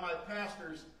by my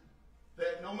pastors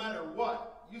that no matter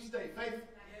what, you stay faithful.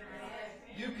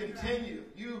 You continue.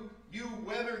 You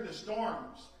weather the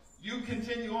storms. You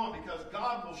continue on because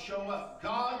God will show up.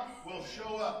 God will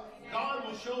show up. God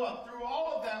will show up. Through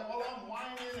all of that, while I'm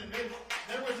whining, and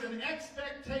there was an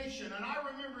expectation. And I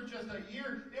remember just a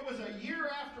year, it was a year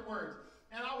afterwards,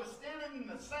 and I was standing in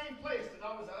the same place that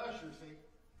I was an usher, see.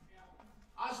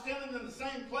 I was standing in the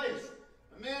same place.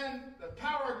 Man, the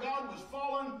power of God was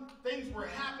falling. Things were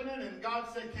happening, and God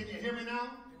said, can you hear me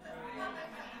now?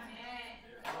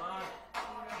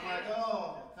 I'm like,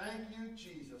 oh, thank you,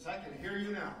 Jesus. I can hear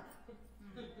you now.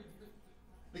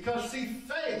 Because, see,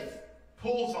 faith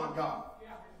pulls on God.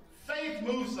 Faith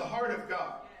moves the heart of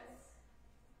God.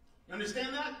 You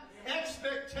understand that?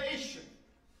 Expectation.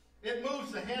 It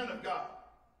moves the hand of God.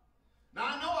 Now,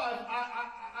 I know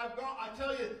I've gone, I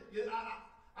tell you,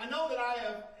 I know that I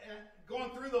have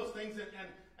gone through those things,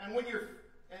 and when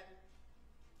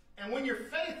your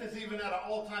faith is even at an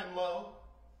all-time low,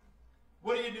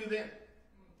 what do you do then?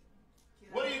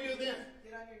 What do you do then?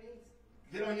 Get on your knees.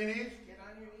 Get on your knees? Get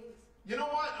on your knees. You know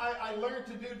what I learned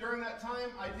to do during that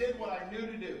time? I did what I knew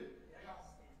to do.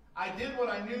 I did what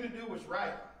I knew to do was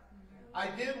right. I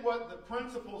did what the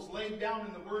principles laid down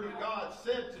in the Word of God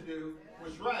said to do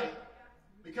was right,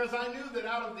 because I knew that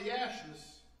out of the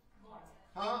ashes,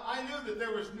 I knew that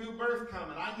there was new birth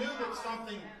coming. I knew that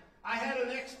something, I had an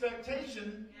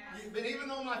expectation, but even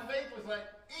though my faith was like,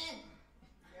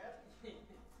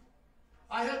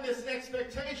 I had this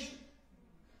expectation.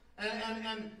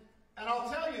 And I'll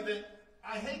tell you that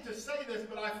I hate to say this,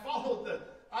 but I followed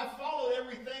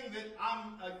everything that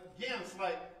I'm against,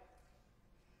 like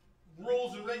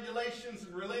rules and regulations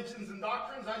and religions and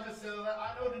doctrines. I just said,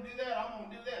 I know to do that, I'm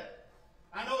going to do that.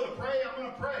 I know to pray, I'm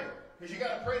going to pray. Because you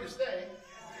got to pray to stay.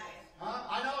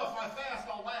 I know if I fast,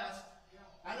 I'll last.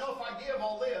 I know if I give,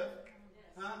 I'll live.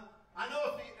 I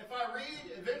know if I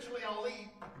read, eventually I'll lead.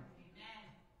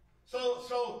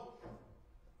 So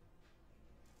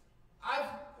I've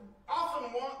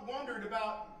often wondered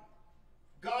about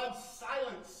God's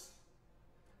silence.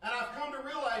 And I've come to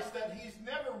realize that He's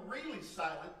never really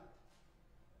silent,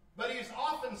 but He's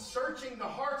often searching the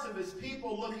hearts of His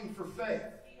people looking for faith.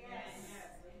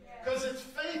 Because it's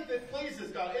faith that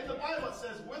pleases God. In the Bible it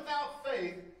says, without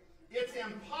faith, it's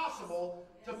impossible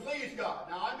to please God.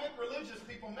 Now, I make religious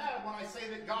people mad when I say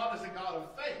that God is a God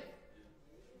of faith.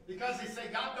 Because they say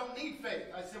God don't need faith.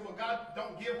 I say, well, God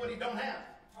don't give what he don't have.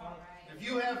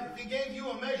 If he gave you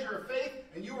a measure of faith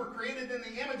and you were created in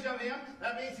the image of him,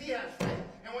 that means he has faith.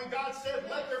 And when God said,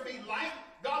 let there be light,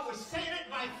 God was saying it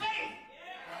by faith.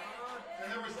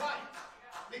 And there was light.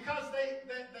 Because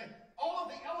all of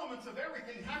the elements of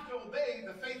everything have to obey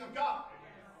the faith of God.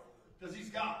 Because he's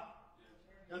God.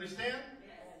 You understand?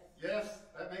 Yes,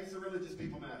 that makes the religious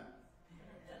people mad.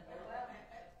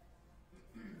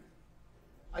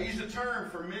 I used a term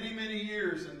for many, many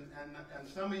years, and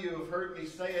some of you have heard me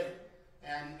say it,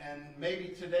 and maybe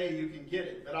today you can get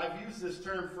it. But I've used this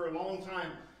term for a long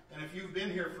time, and if you've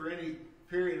been here for any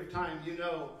period of time, you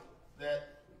know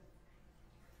that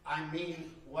I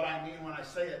mean what I mean when I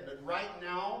say it. But right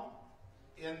now,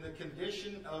 in the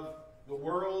condition of the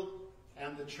world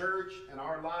and the church and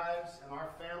our lives and our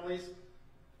families,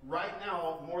 right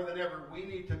now, more than ever, we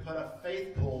need to put a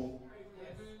faith pull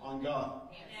on God.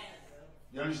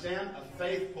 You understand? A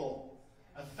faith pull.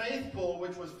 A faith pull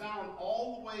which was found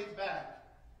all the way back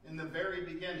in the very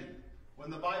beginning, when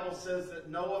the Bible says that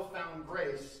Noah found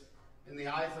grace in the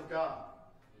eyes of God.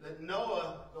 That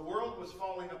Noah, the world was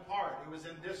falling apart. It was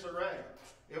in disarray.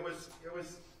 It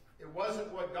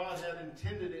wasn't what God had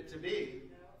intended it to be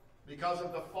because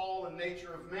of the fallen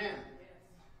nature of man.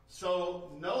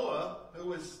 So Noah, who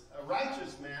was a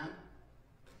righteous man,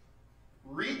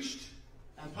 reached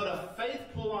and put a faith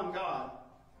pull on God,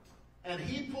 and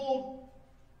he pulled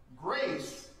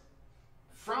grace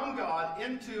from God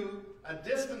into a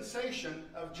dispensation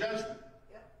of judgment.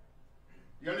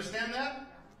 You understand that?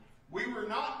 We were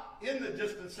not in the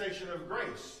dispensation of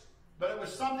grace, but it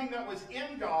was something that was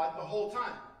in God the whole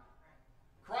time.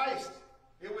 Christ,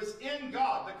 it was in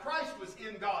God. The Christ was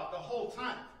in God the whole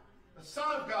time. The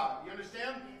Son of God, you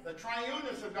understand? The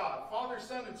triuneness of God, Father,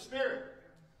 Son, and Spirit.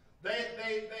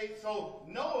 So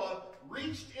Noah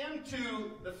reached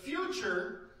into the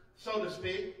future, so to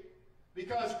speak,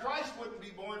 because Christ wouldn't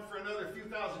be born for another few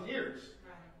thousand years.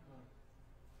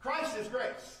 Christ is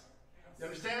grace. You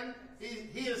understand?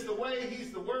 He is the way,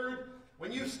 he's the word.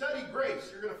 When you study grace,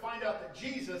 you're going to find out that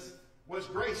Jesus was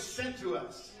grace sent to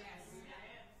us.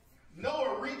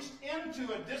 Noah reached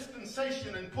into a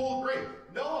dispensation and pulled grace.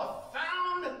 Noah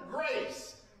found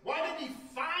grace. Why did he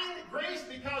find grace?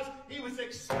 Because he was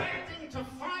expecting to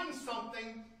find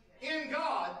something in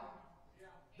God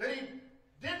that he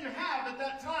didn't have at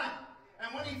that time.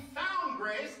 And when he found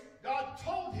grace, God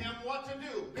told him what to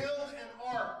do. Build an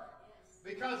ark.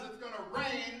 Because it's going to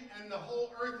rain and the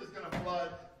whole earth is going to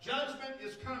flood. Judgment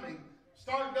is coming.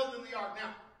 Start building the ark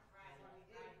now.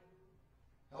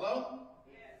 Hello?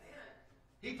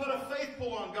 He put a faith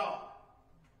pull on God.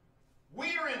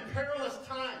 We are in perilous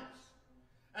times.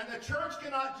 And the church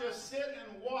cannot just sit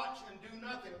and watch and do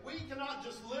nothing. We cannot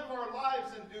just live our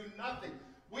lives and do nothing.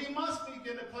 We must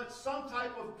begin to put some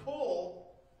type of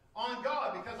pull on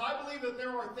God, because I believe that there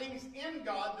are things in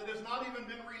God that has not even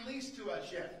been released to us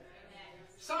yet.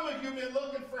 Some of you have been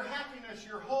looking for happiness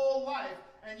your whole life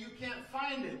and you can't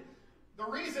find it. The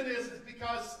reason is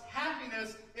because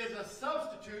happiness is a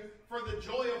substitute for the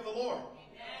joy of the Lord.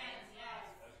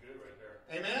 That's good right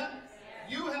there. Amen?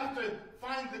 You have to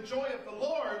find the joy of the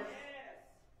Lord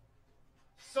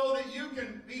so that you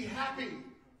can be happy.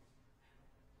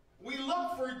 We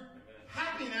look for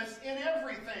happiness in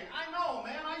everything. I know,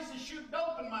 man. I used to shoot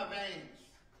dope in my veins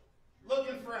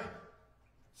looking for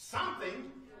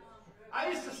something. I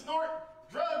used to snort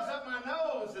drugs up my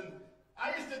nose, and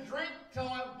I used to drink till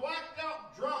I blacked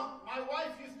out drunk. My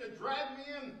wife used to drag me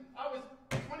in. I was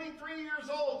 23 years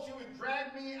old. She would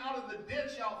drag me out of the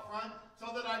ditch out front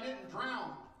so that I didn't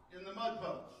drown in the mud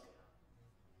puddles.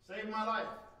 Saved my life.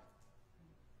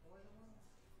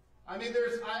 I mean,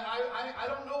 I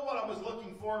don't know what I was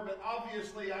looking for, but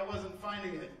obviously I wasn't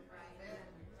finding it.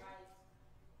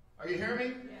 Are you hearing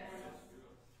me?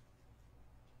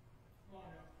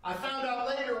 I found out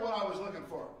later what I was looking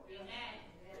for.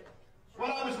 What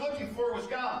I was looking for was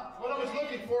God. What I was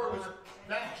looking for was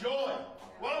that joy.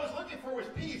 What I was looking for was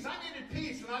peace. I needed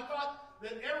peace, and I thought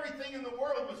that everything in the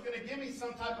world was going to give me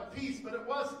some type of peace, but it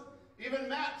wasn't. Even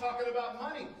Matt talking about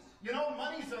money. You know,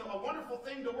 money's a wonderful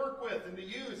thing to work with and to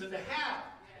use and to have.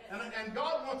 And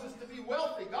God wants us to be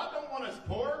wealthy. God don't want us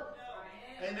poor.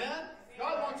 Amen?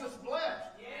 God wants us blessed.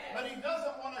 But He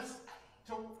doesn't want us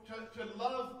to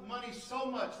love money so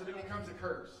much that it becomes a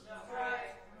curse.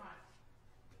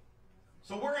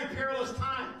 So we're in perilous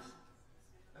times.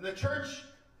 And the church,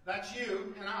 that's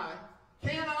you and I,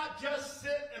 cannot just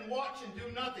sit and watch and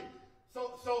do nothing.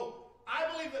 So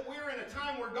I believe that we're in a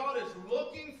time where God is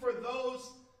looking for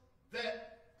those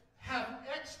that have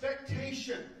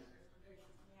expectation.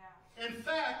 In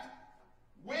fact,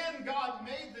 when God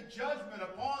made the judgment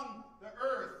upon the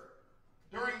earth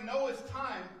during Noah's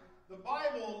time, the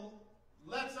Bible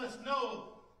lets us know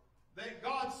that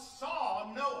God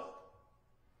saw Noah.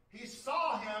 He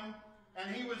saw him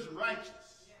and he was righteous.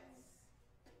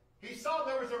 He saw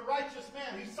there was a righteous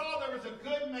man. He saw there was a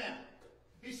good man.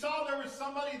 He saw there was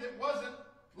somebody that wasn't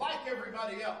like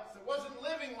everybody else. It wasn't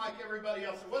living like everybody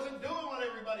else. It wasn't doing what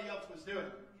everybody else was doing.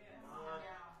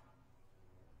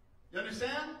 You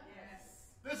understand? Yes.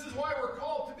 This is why we're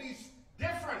called to be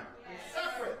different and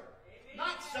separate.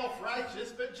 Not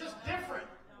self-righteous, but just different.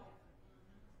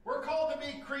 We're called to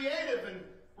be creative, and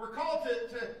we're called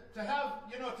to have,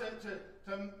 you know,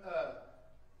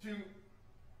 to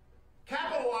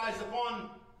capitalize upon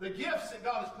the gifts that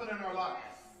God has put in our lives.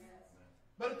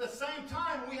 But at the same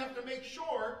time, we have to make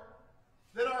sure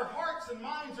that our hearts and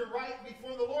minds are right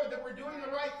before the Lord, that we're doing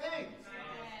the right things.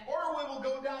 Or we will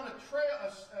go down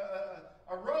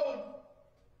a road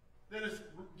that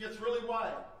gets really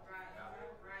wide.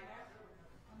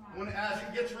 As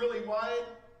it gets really wide,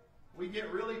 we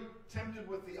get really tempted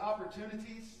with the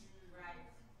opportunities.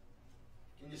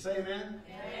 Can you say amen?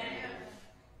 Amen.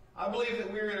 I believe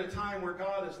that we're in a time where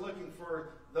God is looking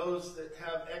for those that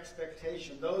have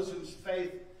expectation, those whose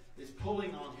faith is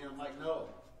pulling on Him like Noah.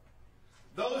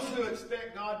 Those who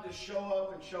expect God to show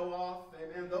up and show off.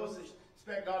 Amen. Those that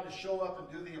expect God to show up and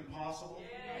do the impossible.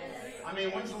 Yes. I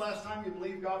mean, when's the last time you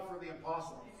believed God for the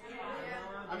impossible?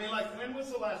 I mean, like, when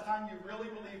was the last time you really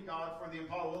believed God for the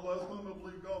impossible? Well, last time I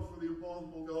believed God for the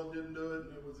impossible, God didn't do it,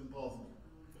 and it was impossible.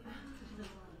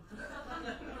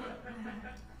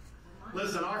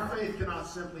 Listen, our faith cannot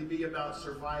simply be about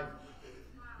surviving.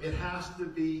 It has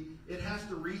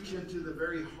to reach into the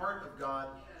very heart of God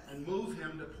and move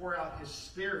Him to pour out His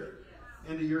Spirit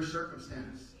into your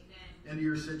circumstance, into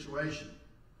your situation.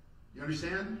 You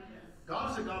understand?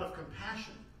 God is a God of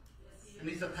compassion. And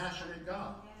He's a passionate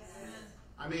God.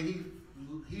 I mean,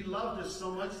 He loved us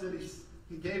so much that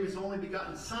He gave His only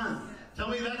begotten Son. Tell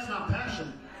me that's not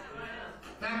passion.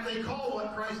 In fact, they call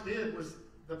what Christ did was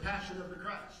the passion of the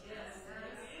Christ.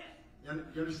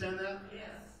 You understand that?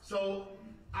 So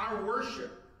our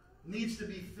worship needs to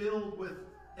be filled with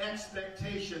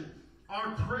expectation.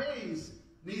 Our praise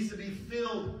needs to be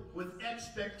filled with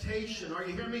expectation. Are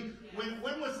you hearing me?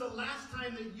 When was the last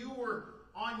time that you were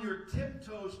on your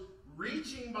tiptoes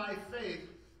reaching by faith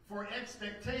for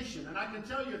expectation? And I can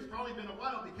tell you it's probably been a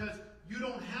while, because you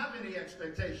don't have any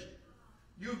expectation.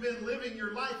 You've been living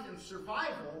your life in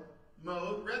survival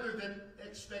mode rather than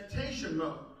expectation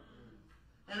mode.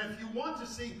 And if you want to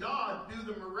see God do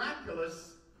the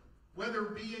miraculous, whether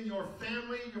it be in your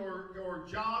family, your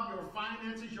job, your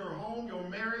finances, your home, your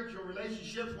marriage, your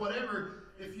relationships, whatever,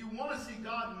 if you want to see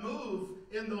God move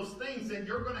in those things, then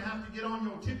you're going to have to get on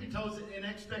your tippy toes in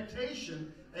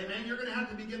expectation. Amen. You're going to have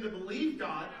to begin to believe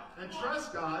God and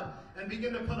trust God and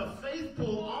begin to put a faith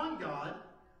pull on God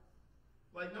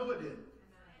like Noah did.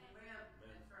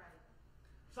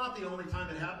 It's not the only time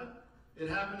it happened. It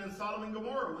happened in Sodom and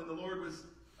Gomorrah when the Lord was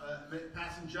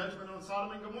passing judgment on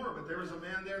Sodom and Gomorrah. But there was a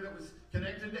man there that was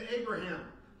connected to Abraham.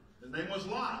 His name was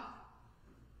Lot.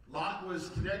 Lot was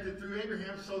connected through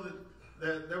Abraham, so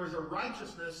that there was a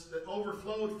righteousness that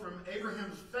overflowed from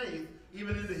Abraham's faith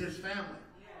even into his family.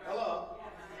 Hello?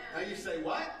 Now you say,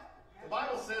 what? The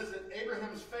Bible says that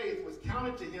Abraham's faith was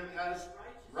counted to him as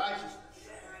righteousness.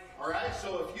 All right?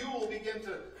 So if you will begin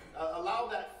to allow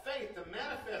that faith to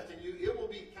manifest in you, it will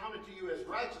be counted to you as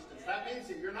righteousness. That means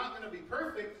that you're not going to be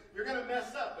perfect. You're going to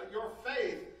mess up. But your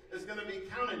faith is going to be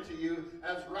counted to you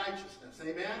as righteousness.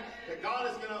 Amen? That God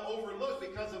is going to overlook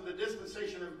because of the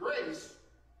dispensation of grace.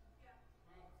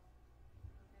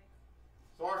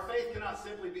 So our faith cannot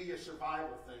simply be a survival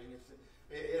thing.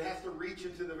 It has to reach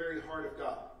into the very heart of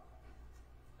God.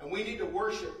 And we need to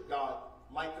worship God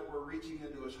like that we're reaching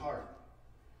into His heart.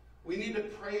 We need to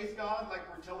praise God like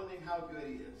we're telling Him how good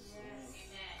He is. Yes.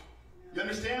 You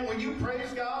understand? When you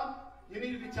praise God, you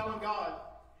need to be telling God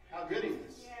how good He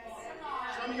is. Yes.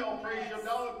 Some of y'all praise your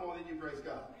dog more than you praise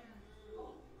God.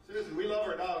 Seriously, we love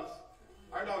our dogs.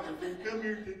 Our dogs are saying, come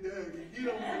here, big dog. Get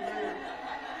on the bed.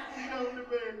 Get on the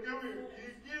bed. Come here.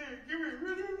 Get here.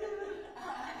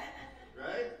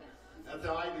 Right? That's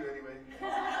how I do anyway.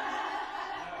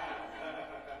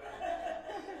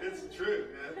 It's the truth,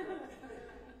 man.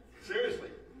 Seriously.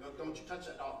 Don't you touch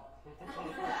that dog.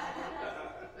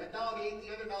 That dog ate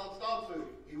the other dog's dog food.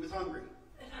 He was hungry.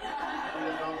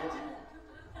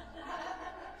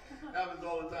 Happens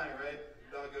all the time, right?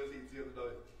 The dog goes eats the other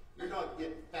dog. Your dog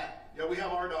get fat. Yeah, we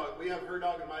have our dog. We have her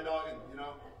dog and my dog, and you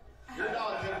know, your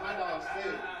dog and my dog's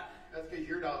food. That's because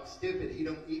your dog's stupid. He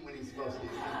don't eat when he's supposed to.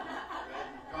 Right?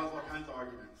 Cause all kinds of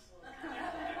arguments.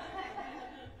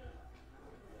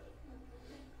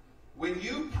 When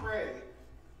you pray,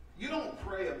 you don't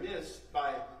pray amiss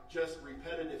by just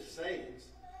repetitive sayings,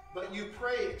 but you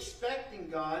pray expecting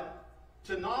God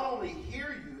to not only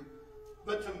hear you,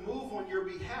 but to move on your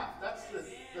behalf. That's the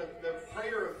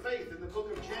prayer of faith in the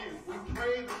book of James. We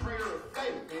pray the prayer of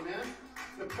faith, amen?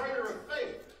 The prayer of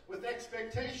faith with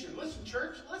expectation. Listen,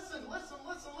 church, listen.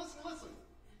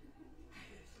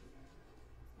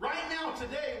 Right now,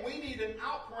 today, we need an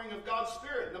outpouring of God's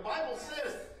Spirit. And the Bible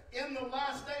says, in the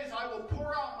last days, I will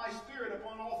pour out my Spirit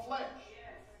upon all flesh.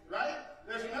 Right?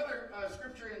 There's another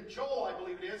scripture in Joel, I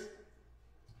believe it is.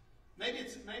 Maybe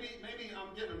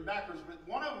I'm getting them backwards, but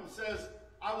one of them says,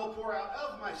 I will pour out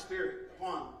of my Spirit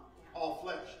upon all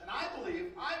flesh. And I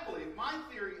believe, my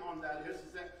theory on that is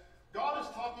that God is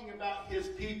talking about His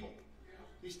people.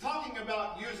 He's talking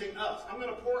about using us. I'm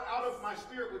going to pour out of my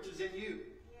Spirit which is in you.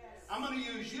 I'm going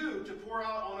to use you to pour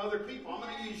out on other people. I'm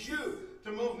going to use you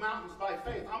to move mountains by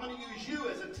faith. I'm going to use you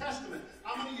as a testament.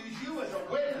 I'm going to use you as a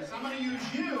witness. I'm going to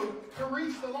use you to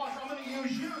reach the lost. I'm going to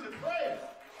use you to pray.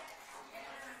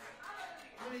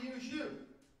 I'm going to use you.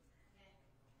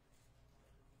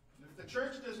 And if the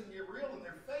church doesn't get real in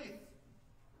their faith,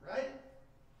 right,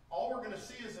 all we're going to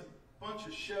see is a bunch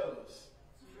of shows.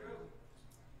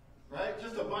 Right?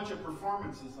 Just a bunch of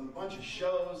performances and a bunch of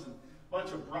shows and a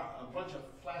bunch of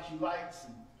flashy lights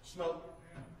and smoke.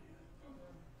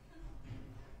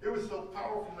 It was so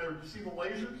powerful there. Did you see the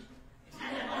lasers?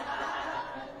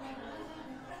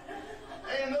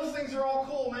 Hey, and those things are all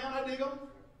cool, man. I dig them.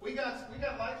 We got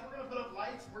lights. We're going to put up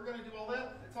lights. We're going to do all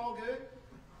that. It's all good.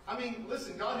 I mean,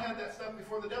 listen, God had that stuff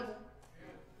before the devil.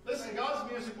 Listen,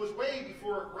 God's music was way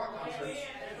before rock concerts.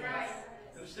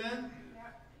 Understand?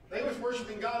 They was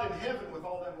worshiping God in heaven with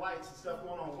all them lights and stuff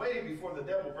going on way before the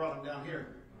devil brought them down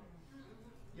here.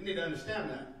 You need to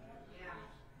understand that.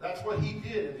 That's what he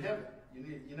did in heaven.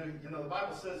 You know, the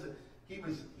Bible says that he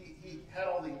had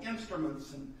all the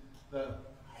instruments and the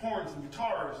horns and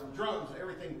guitars and drums and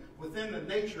everything within the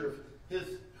nature of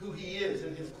who he is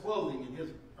and his clothing and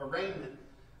his arraignment.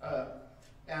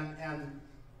 And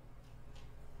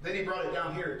then he brought it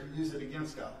down here to use it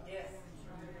against God. Yes.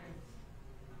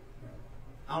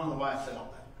 I don't know why I said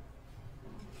all that.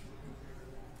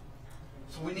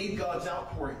 So we need God's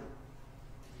outpouring.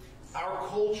 Our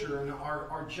culture and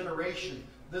our generation,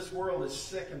 this world is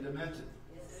sick and demented.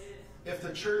 If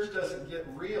the church doesn't get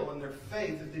real in their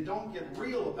faith, if they don't get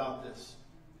real about this,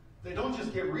 they don't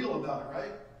just get real about it,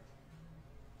 right?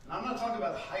 And I'm not talking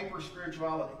about hyper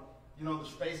spirituality. You know, the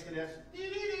space cadets.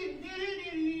 It's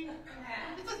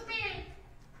a spirit.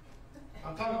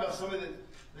 I'm talking about somebody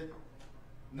that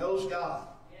knows God.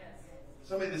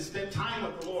 Somebody that spent time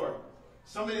with the Lord.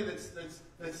 Somebody that's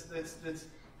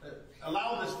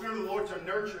allowed the Spirit of the Lord to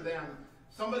nurture them.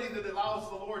 Somebody that allows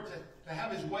the Lord to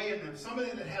have His way in them. Somebody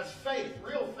that has faith,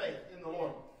 real faith in the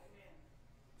Lord.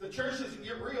 The church doesn't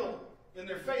get real in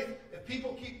their faith. If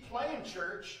people keep playing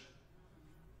church,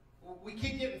 we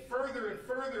keep getting further and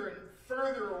further and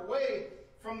further away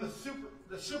from the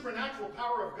supernatural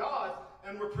power of God,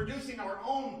 and we're producing our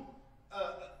own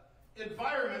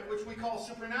environment, which we call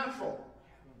supernatural.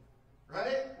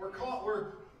 Right?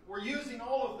 We're using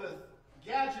all of the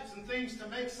gadgets and things to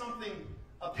make something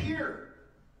appear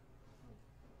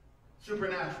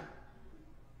supernatural.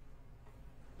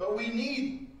 But we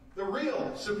need the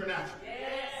real supernatural.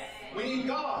 Yes. We need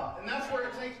God, and that's where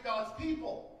it takes God's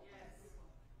people. Yes.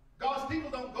 God's people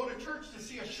don't go to church to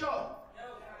see a show. No.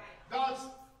 God's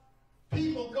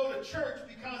people go to church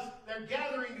because they're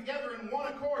gathering together in one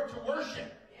accord to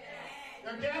worship. Yes.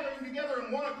 They're gathering together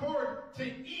in one accord to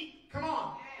eat. Come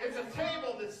on. It's a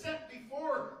table that's set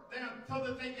before them so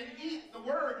that they can eat the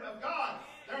Word of God.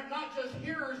 They're not just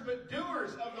hearers, but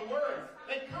doers of the Word.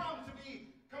 They come to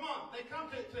be, they come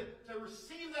to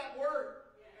receive that Word.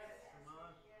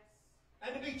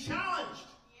 And to be challenged.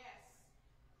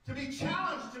 To be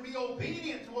challenged to be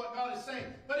obedient to what God is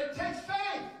saying. But it takes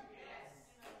faith.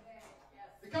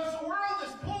 Because the world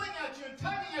is pulling at you and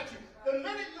tugging at you. The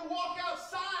minute you walk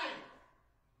outside,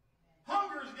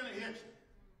 hunger is going to hit you.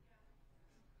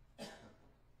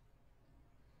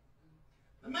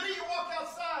 The minute you walk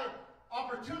outside,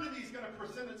 opportunity is going to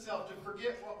present itself to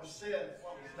forget what was said,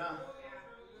 what was done.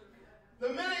 The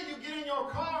minute you get in your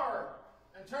car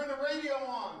and turn the radio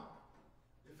on,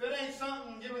 if it ain't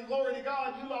something giving glory to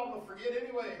God, you liable to forget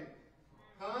anyway.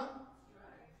 Huh?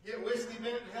 Get whiskey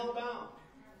bent and hell bound.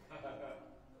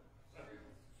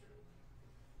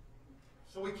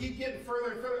 So we keep getting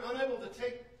further and further, unable to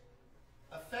take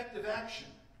effective action.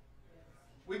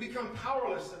 We become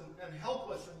powerless and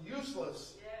helpless and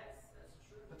useless.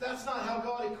 But that's not how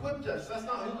God equipped us. That's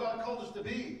not who God called us to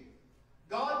be.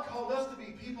 God called us to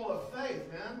be people of faith,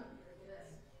 man.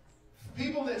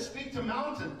 People that speak to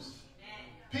mountains.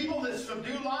 People that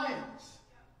subdue lions.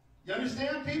 You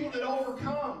understand? People that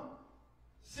overcome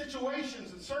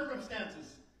situations and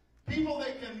circumstances. People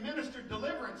that can minister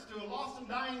deliverance to a lost and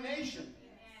dying nation.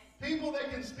 People that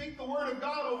can speak the word of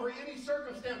God over any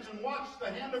circumstance and watch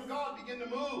the hand of God begin to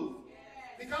move.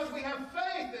 Because we have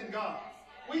faith in God.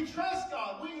 We trust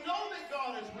God. We know that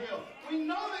God is real. We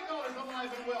know that God is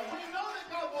alive and well. We know that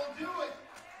God will do it.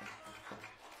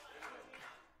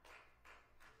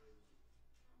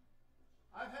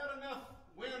 I've had enough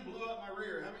wind blew up my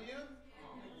rear. Haven't you?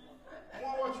 I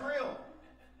want what's real.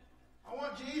 I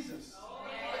want Jesus.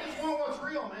 I just want what's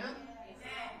real, man.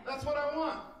 That's what I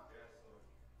want.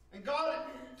 And God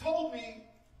told me,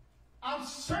 I'm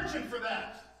searching for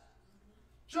that.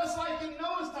 Just like in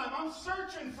Noah's time, I'm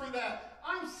searching for that.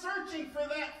 I'm searching for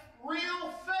that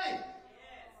real faith.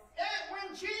 And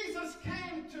when Jesus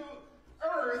came to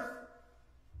earth,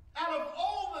 out of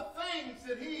all the things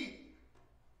that he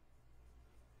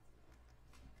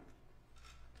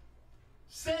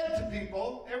said to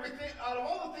people, everything, out of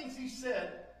all the things he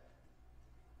said,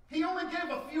 he only gave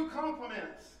a few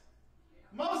compliments.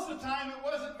 Most of the time it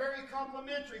wasn't very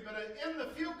complimentary, but in the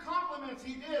few compliments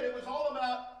he did, it was all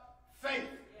about faith.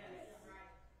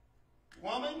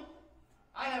 Woman,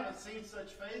 I haven't seen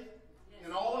such faith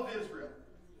in all of Israel.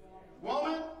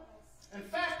 Woman, in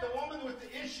fact, the woman with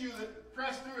the issue that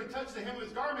pressed through and touched the hem of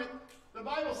his garment, the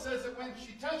Bible says that when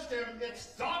she touched him, it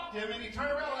stopped him and he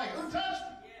turned around like, who touched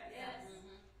him?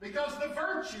 Because the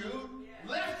virtue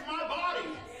left my body.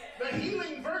 The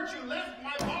healing virtue left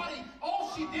my body. All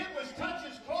she did was touch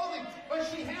his clothing, but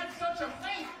she had such a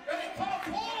faith that it put a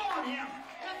pull on him.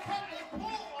 It put a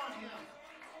pull on him.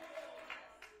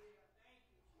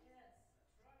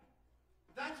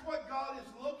 That's what God is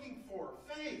looking for.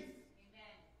 Faith.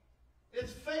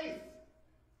 It's faith.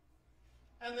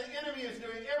 And the enemy is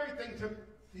doing everything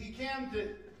he can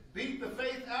to beat the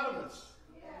faith out of us.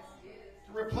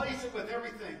 To replace it with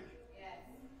everything.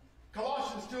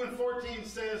 Colossians 2:14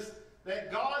 says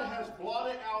that God has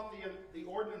blotted out the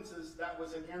ordinances that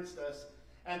was against us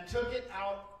and took it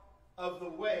out of the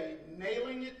way,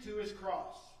 nailing it to his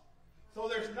cross. So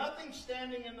there's nothing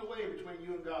standing in the way between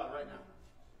you and God right now.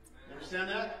 You understand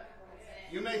that?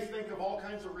 You may think of all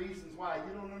kinds of reasons why.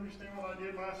 You don't understand what I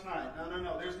did last night.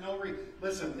 No. There's no reason.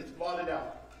 Listen, it's blotted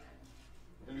out.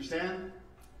 You understand?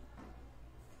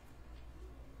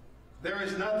 There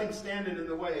is nothing standing in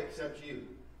the way except you.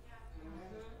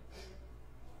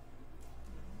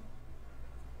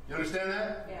 You understand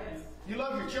that? Yes. You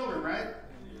love your children, right?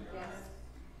 Yes.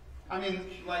 I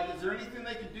mean, like, is there anything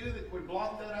they could do that would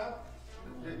block that out?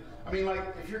 I mean, like,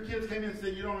 if your kids came in and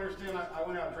said, you don't understand, I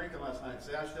went out drinking last night, and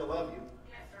say, I still love you.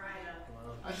 That's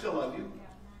right. I still love you.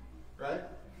 Right?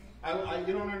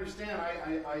 You don't understand,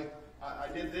 I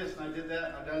did this and I did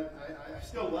that, and I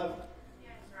still love you.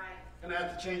 That's right. And I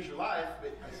have to change your life,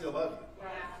 but I still love you.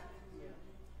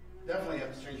 Yeah. Definitely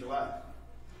have to change your life.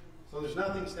 So there's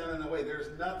nothing standing in the way.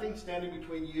 There's nothing standing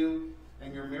between you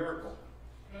and your miracle.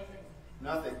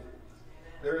 Nothing.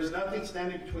 There is nothing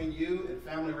standing between you and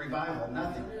family revival.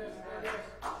 Nothing.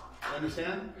 You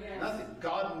understand? Nothing.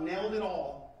 God nailed it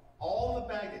all. All the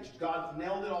baggage. God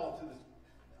nailed it all to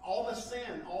all the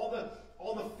sin, all the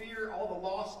fear, all the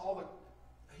loss,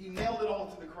 He nailed it all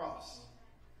to the cross.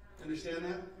 Understand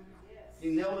that? He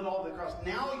nailed it all to the cross.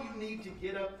 Now you need to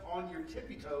get up on your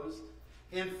tippy toes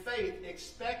in faith,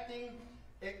 expecting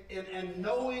and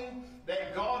knowing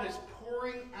that God is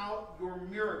pouring out your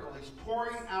miracle. He's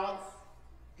pouring out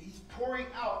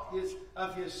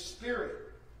of His Spirit.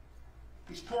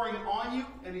 He's pouring on you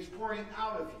and He's pouring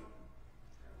out of you.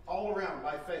 All around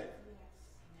by faith.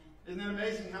 Isn't it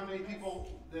amazing how many people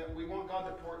that we want God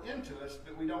to pour into us,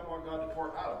 but we don't want God to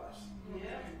pour out of us?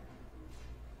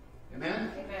 Yeah.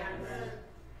 Amen? Amen.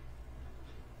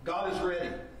 God is ready.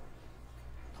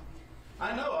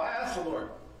 I know, I asked the Lord.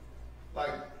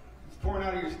 Like, He's pouring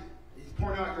out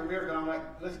your miracle. I'm like,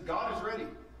 listen, God is ready.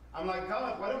 I'm like,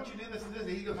 God, why don't you do this and this?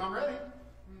 And He goes, I'm ready.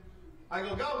 I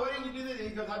go, God, why didn't you do this? And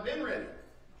He goes, I've been ready.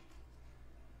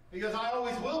 He goes, I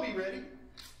always will be ready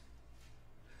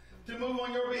to move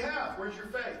on your behalf. Where's your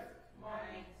faith?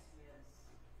 Right.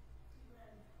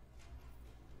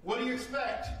 What do you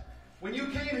expect? When you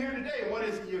came here today, what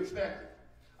is it you expected?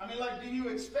 I mean, like, do you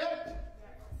expect?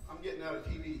 I'm getting out of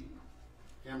TV.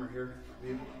 Camera here.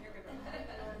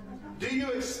 Do you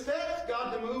expect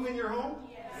God to move in your home?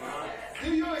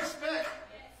 Do you expect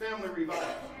family revival?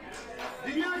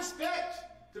 Do you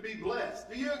expect to be blessed?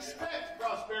 Do you expect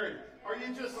prosperity? Are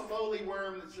you just a lowly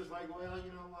worm that's just like, well,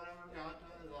 you know, whatever God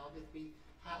does, I'll just be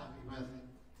happy with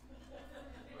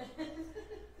it?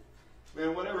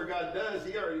 Man, whatever God does,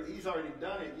 He's already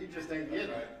done it. You just ain't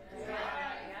getting it.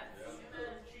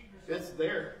 It's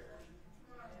there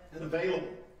and available.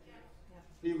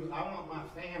 People, I want my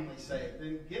family saved.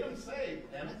 Then get them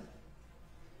saved, damn it.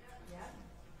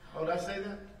 Oh, did I say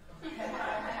that? Of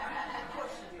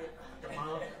course you did. Come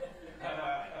on.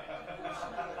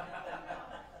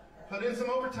 Put in some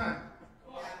overtime.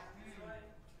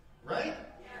 Right?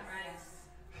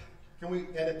 Can we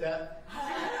edit that?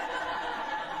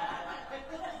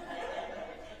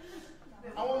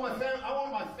 I want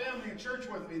my family in church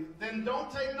with me. Then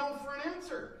don't take no for an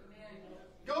answer.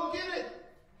 Go get it.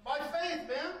 By faith,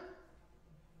 man.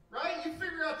 Right? You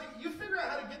figure out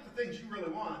how to get the things you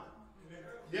really want.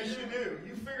 Yes, you do.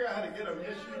 You figure out how to get them.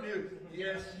 Yes, you do.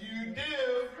 Yes, you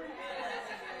do.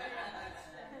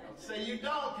 Don't say you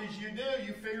don't, because you do.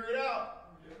 You figure it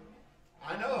out.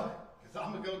 I know, because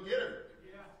I'm a go-getter.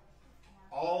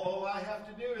 All I have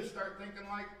to do is start thinking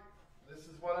like, this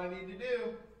is what I need to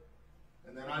do.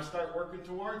 And then I start working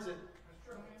towards it.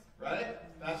 Right?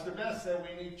 Pastor Beth said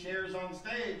we need chairs on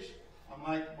stage. I'm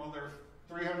like, well, they're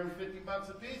 $350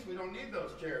 a piece. We don't need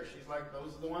those chairs. She's like,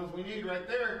 those are the ones we need right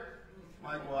there.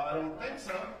 I'm like, well, I don't think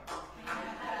so.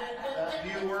 That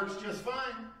view works just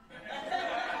fine.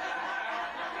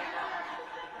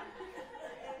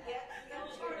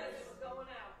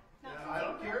 Yeah, I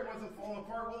don't care. It wasn't falling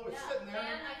apart while it was sitting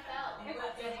there.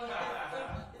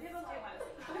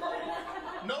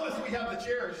 Notice we have the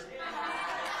chairs.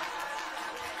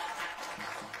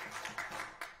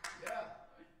 Yeah.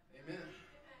 Amen.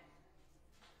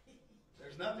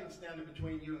 There's nothing standing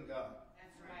between you and God.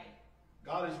 That's right.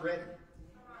 God is ready.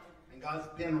 And God's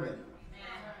been ready.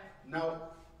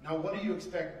 Now what do you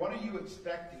expect? What are you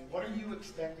expecting? What are you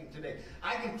expecting today?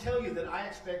 I can tell you that I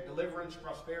expect deliverance,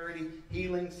 prosperity,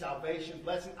 healing, salvation,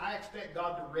 blessing. I expect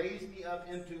God to raise me up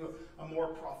into a more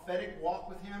prophetic walk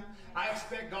with Him. I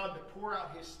expect God to pour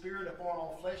out His Spirit upon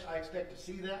all flesh. I expect to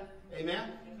see that.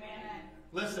 Amen? Amen.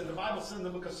 Listen, the Bible says in the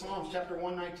book of Psalms, chapter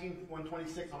 119,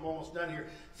 126, I'm almost done here,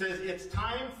 says, it's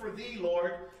time for thee,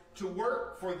 Lord, to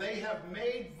work, for they have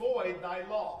made void thy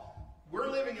law. We're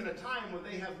living in a time when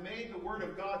they have made the word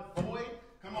of God void.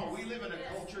 Come on, we live in a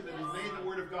culture that has made the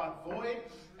word of God void.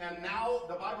 And now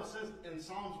the Bible says in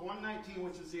Psalms 119,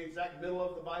 which is the exact middle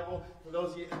of the Bible, for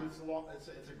those of you, it's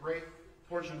a great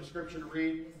portion of scripture to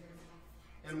read.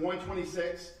 In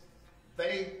 126,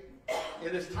 it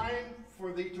is time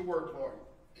for thee to work, Lord,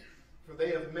 for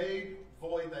they have made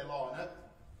void thy law.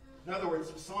 In other words,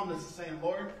 the psalmist is saying,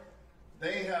 Lord,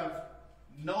 they have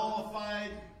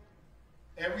nullified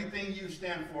everything you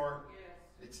stand for.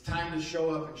 It's time to show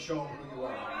up and show them who you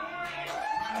are. It's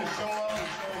time to show up and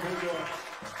show them who you are.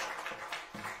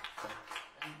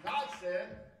 And God said,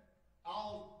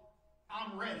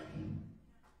 I'm ready.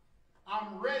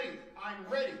 I'm ready. I'm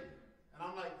ready. And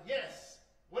I'm like, yes.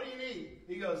 What do you need?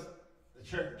 He goes, the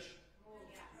church.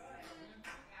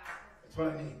 That's what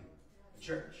I need. The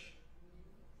church.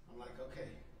 I'm like, okay.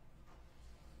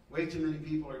 Way too many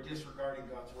people are disregarding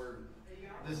God's word.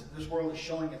 This world is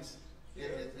showing its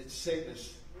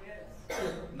sickness.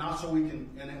 Not so we can,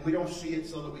 and we don't see it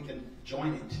so that we can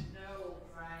join it. No,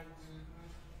 right.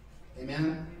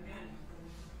 Amen?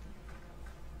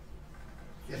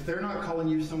 If they're not calling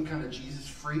you some kind of Jesus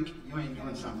freak, you ain't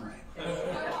doing something right.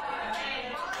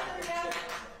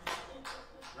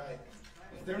 Right.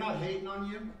 If they're not hating on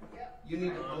you, you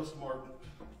need to boast more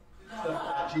stuff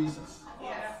about Jesus.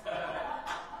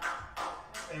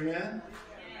 Amen?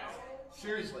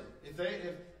 Seriously.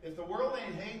 If the world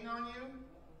ain't hating on you,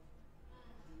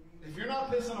 if you're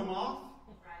not pissing them off,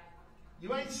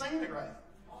 you ain't saying it right.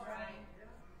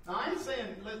 Now, I ain't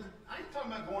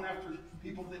talking about going after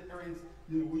people that are in,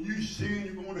 well, you sin,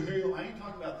 you're going to hell. I ain't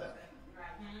talking about that.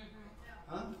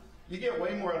 Huh? You get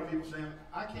way more out of people saying,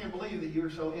 I can't believe that you're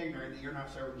so ignorant that you're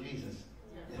not serving Jesus.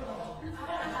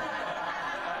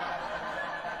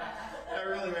 That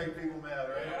really makes people mad,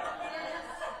 right?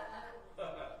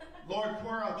 Lord,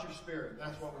 pour out your Spirit.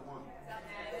 That's what we want.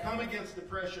 Come against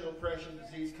depression, oppression,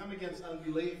 disease. Come against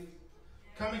unbelief.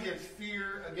 Come against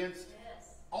fear, against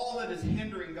all that is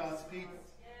hindering God's people.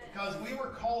 Because we were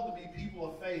called to be people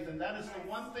of faith, and that is the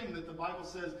one thing that the Bible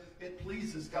says it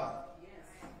pleases God.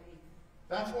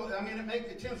 That's what,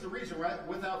 it tends to reason, right?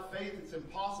 Without faith, it's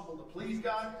impossible to please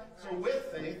God. So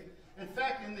with faith, in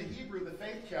fact, in the Hebrew, the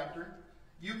faith chapter,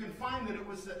 you can find that it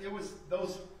was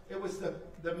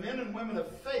the men and women of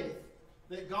faith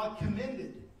that God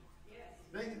commended.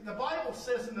 The Bible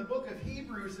says in the book of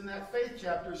Hebrews, in that faith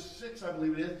chapter 6, I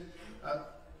believe it is,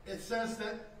 it says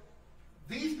that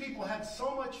these people had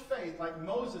so much faith, like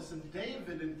Moses and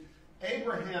David and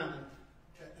Abraham,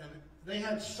 and they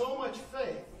had so much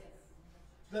faith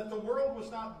that the world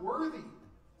was not worthy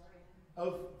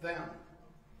of them.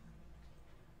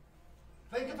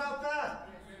 Think about that.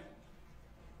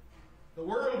 The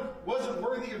world wasn't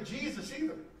worthy of Jesus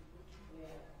either.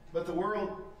 But the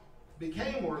world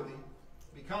became worthy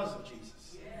because of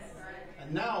Jesus.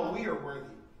 And now we are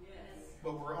worthy.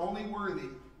 But we're only worthy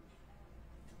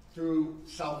through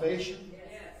salvation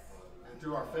and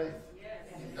through our faith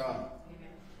in God.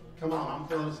 Come on, I'm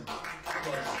closing.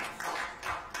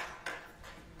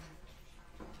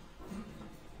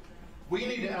 We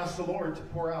need to ask the Lord to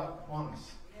pour out on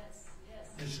us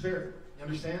His Spirit. You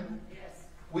understand?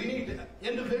 We need to,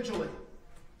 individually,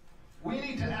 we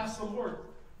need to ask the Lord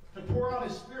to pour out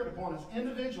His Spirit upon us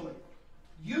individually.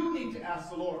 You need to ask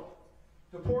the Lord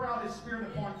to pour out His Spirit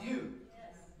upon you.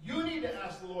 You need to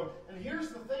ask the Lord. And here's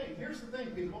the thing,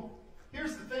 people.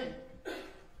 Here's the thing.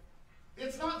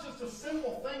 It's not just a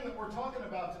simple thing that we're talking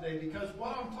about today, because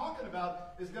what I'm talking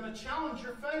about is going to challenge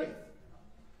your faith.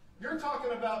 You're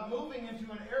talking about moving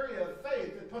into an area of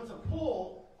faith that puts a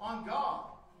pull on God.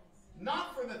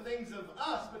 Not for the things of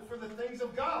us, but for the things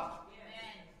of God.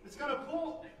 It's going to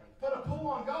put a pull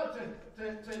on God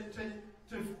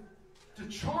to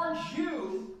charge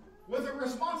you with a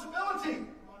responsibility.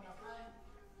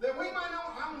 That we might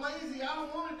know, I'm lazy, I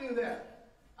don't want to do that.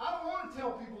 I don't want to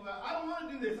tell people that. I don't want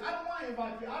to do this. I don't want to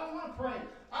invite people. I don't want to pray.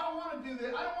 I don't want to do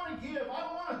this. I don't want to give. I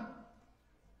don't want to.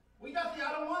 We got the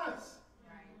I don't want us.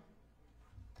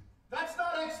 That's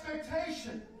not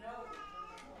expectation.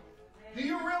 Do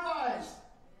you realize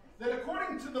that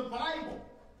according to the Bible,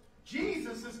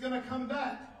 Jesus is going to come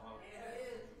back?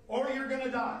 Or you're going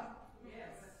to die.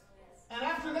 And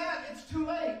after that, it's too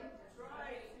late.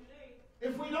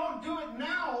 If we don't do it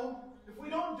now, if we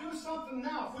don't do something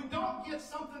now, if we don't get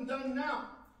something done now,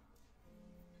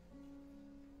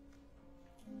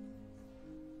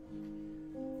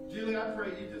 Julie, I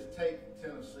pray you just take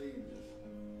Tennessee and just,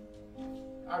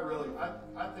 I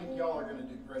think y'all are going to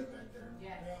do great back there. I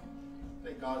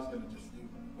think God's going to just do.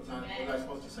 Was I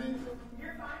supposed to say anything?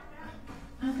 You're fine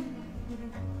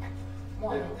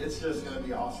now. It's just going to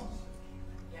be awesome.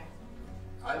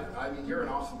 I mean, you're an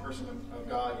awesome person of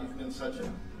God. You've been such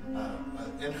an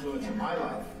influence in my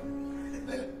life.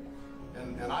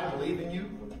 And I believe in you.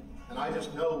 And I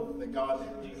just know that God,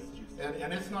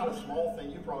 and it's not a small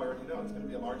thing. You probably already know. It's going to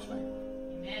be a large thing.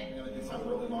 Amen. You're going to do something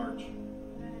really large.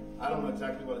 I don't know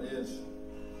exactly what it is.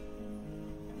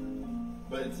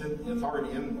 But it's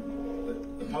already in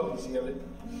the potency of it.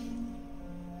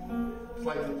 It's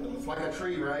like a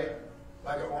tree, right?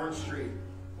 Like an orange tree.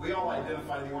 We all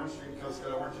identify the orange tree because it's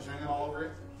got oranges hanging all over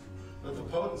it. But the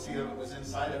potency of it was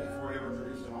inside it before it ever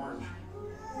produced an orange.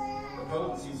 The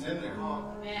potency's in there.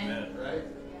 Amen. Right?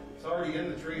 It's already in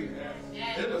the tree.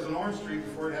 It was an orange tree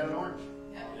before it had an orange.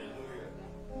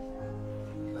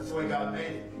 That's the way God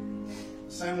made it.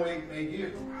 The same way He made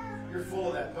you. You're full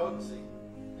of that potency.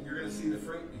 And you're going to see the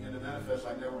fruit begin to manifest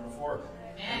like never before.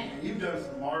 And you've done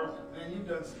some marvels. Man, you've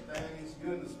done some things.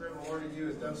 You and the Spirit of the Lord in you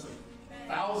has done some.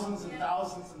 Thousands and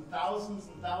thousands and thousands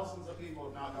and thousands of people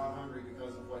have not gone hungry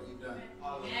because of what you've done.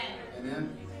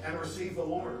 Amen. And received the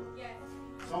Lord.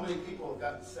 So many people have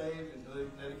gotten saved and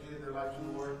dedicated their life to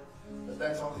the Lord, but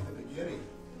that's only the beginning.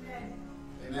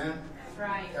 Amen. That's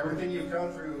right. Everything you've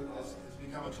come through has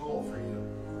become a tool for you.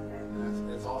 And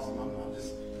it's awesome. I'm going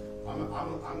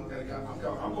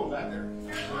back there.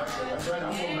 That's right.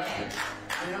 I'm going back there.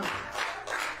 Yeah.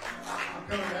 I'm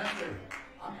coming back there.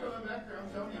 I'm coming back there. I'm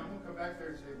telling you, I'm going to come back there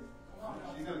and say,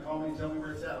 she's going to call me and tell me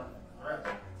where it's at. All right.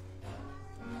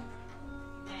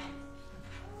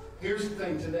 Here's the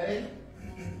thing. Today,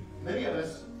 many of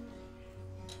us,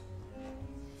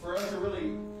 for us to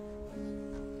really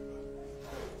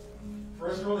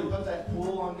put that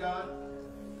pull on God,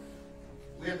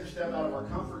 we have to step out of our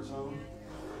comfort zone.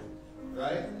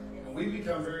 Right? And we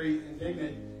become very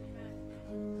indignant,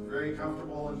 very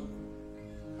comfortable, and,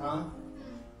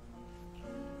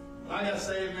 when I got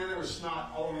saved, man, there was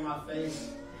snot all over my face.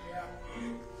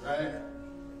 Right?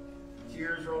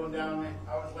 Tears rolling down me.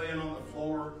 I was laying on the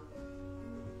floor,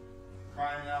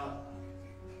 crying out.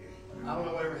 I don't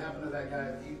know whatever happened to that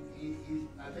guy.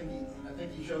 I think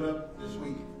he showed up this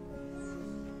week.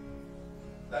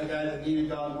 That guy that needed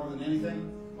God more than anything.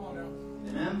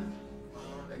 Amen?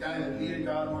 That guy that needed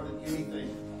God more than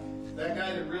anything. That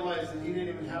guy that realized that he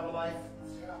didn't even have a life.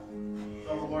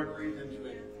 So the Lord breathed into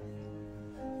it.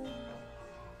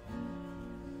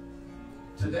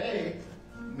 Today,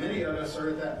 many of us are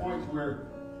at that point where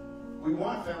we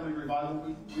want family revival.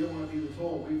 We don't want to be the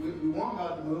tool. We want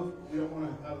God to move. We don't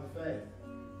want to have the faith.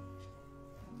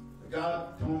 But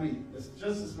God told me just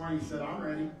this morning. He said, "I'm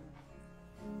ready.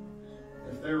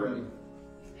 If they're ready,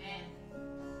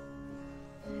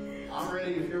 I'm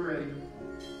ready. If you're ready."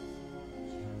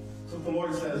 That's what the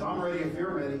Lord says. I'm ready. If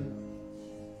you're ready.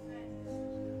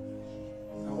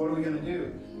 Now, what are we going to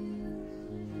do?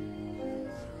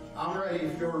 I'm ready.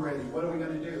 If you're ready. What are we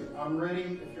going to do? I'm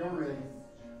ready. If you're ready.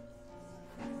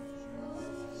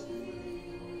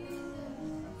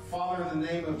 Father, in the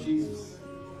name of Jesus,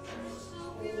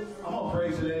 I'm going to pray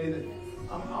today that,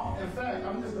 in fact,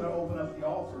 I'm just going to open up the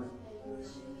altar.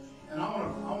 And I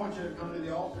want you to come to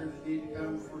the altar that need to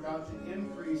come for God to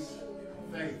increase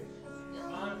faith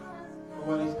for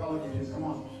what He's called you to. Come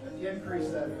on. Increase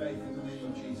that faith in the name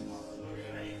of Jesus.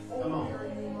 Come on.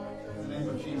 In the name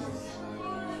of Jesus.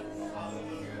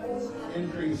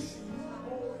 Increase.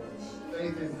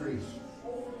 Faith increase.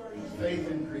 Faith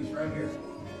increase. Right here.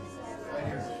 Right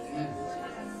here. Amen.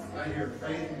 Right here.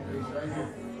 Faith increase. Right here.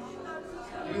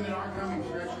 You that aren't coming,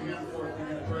 stretch your hand forth.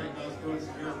 Begin to pray. God's doing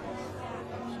some miracles.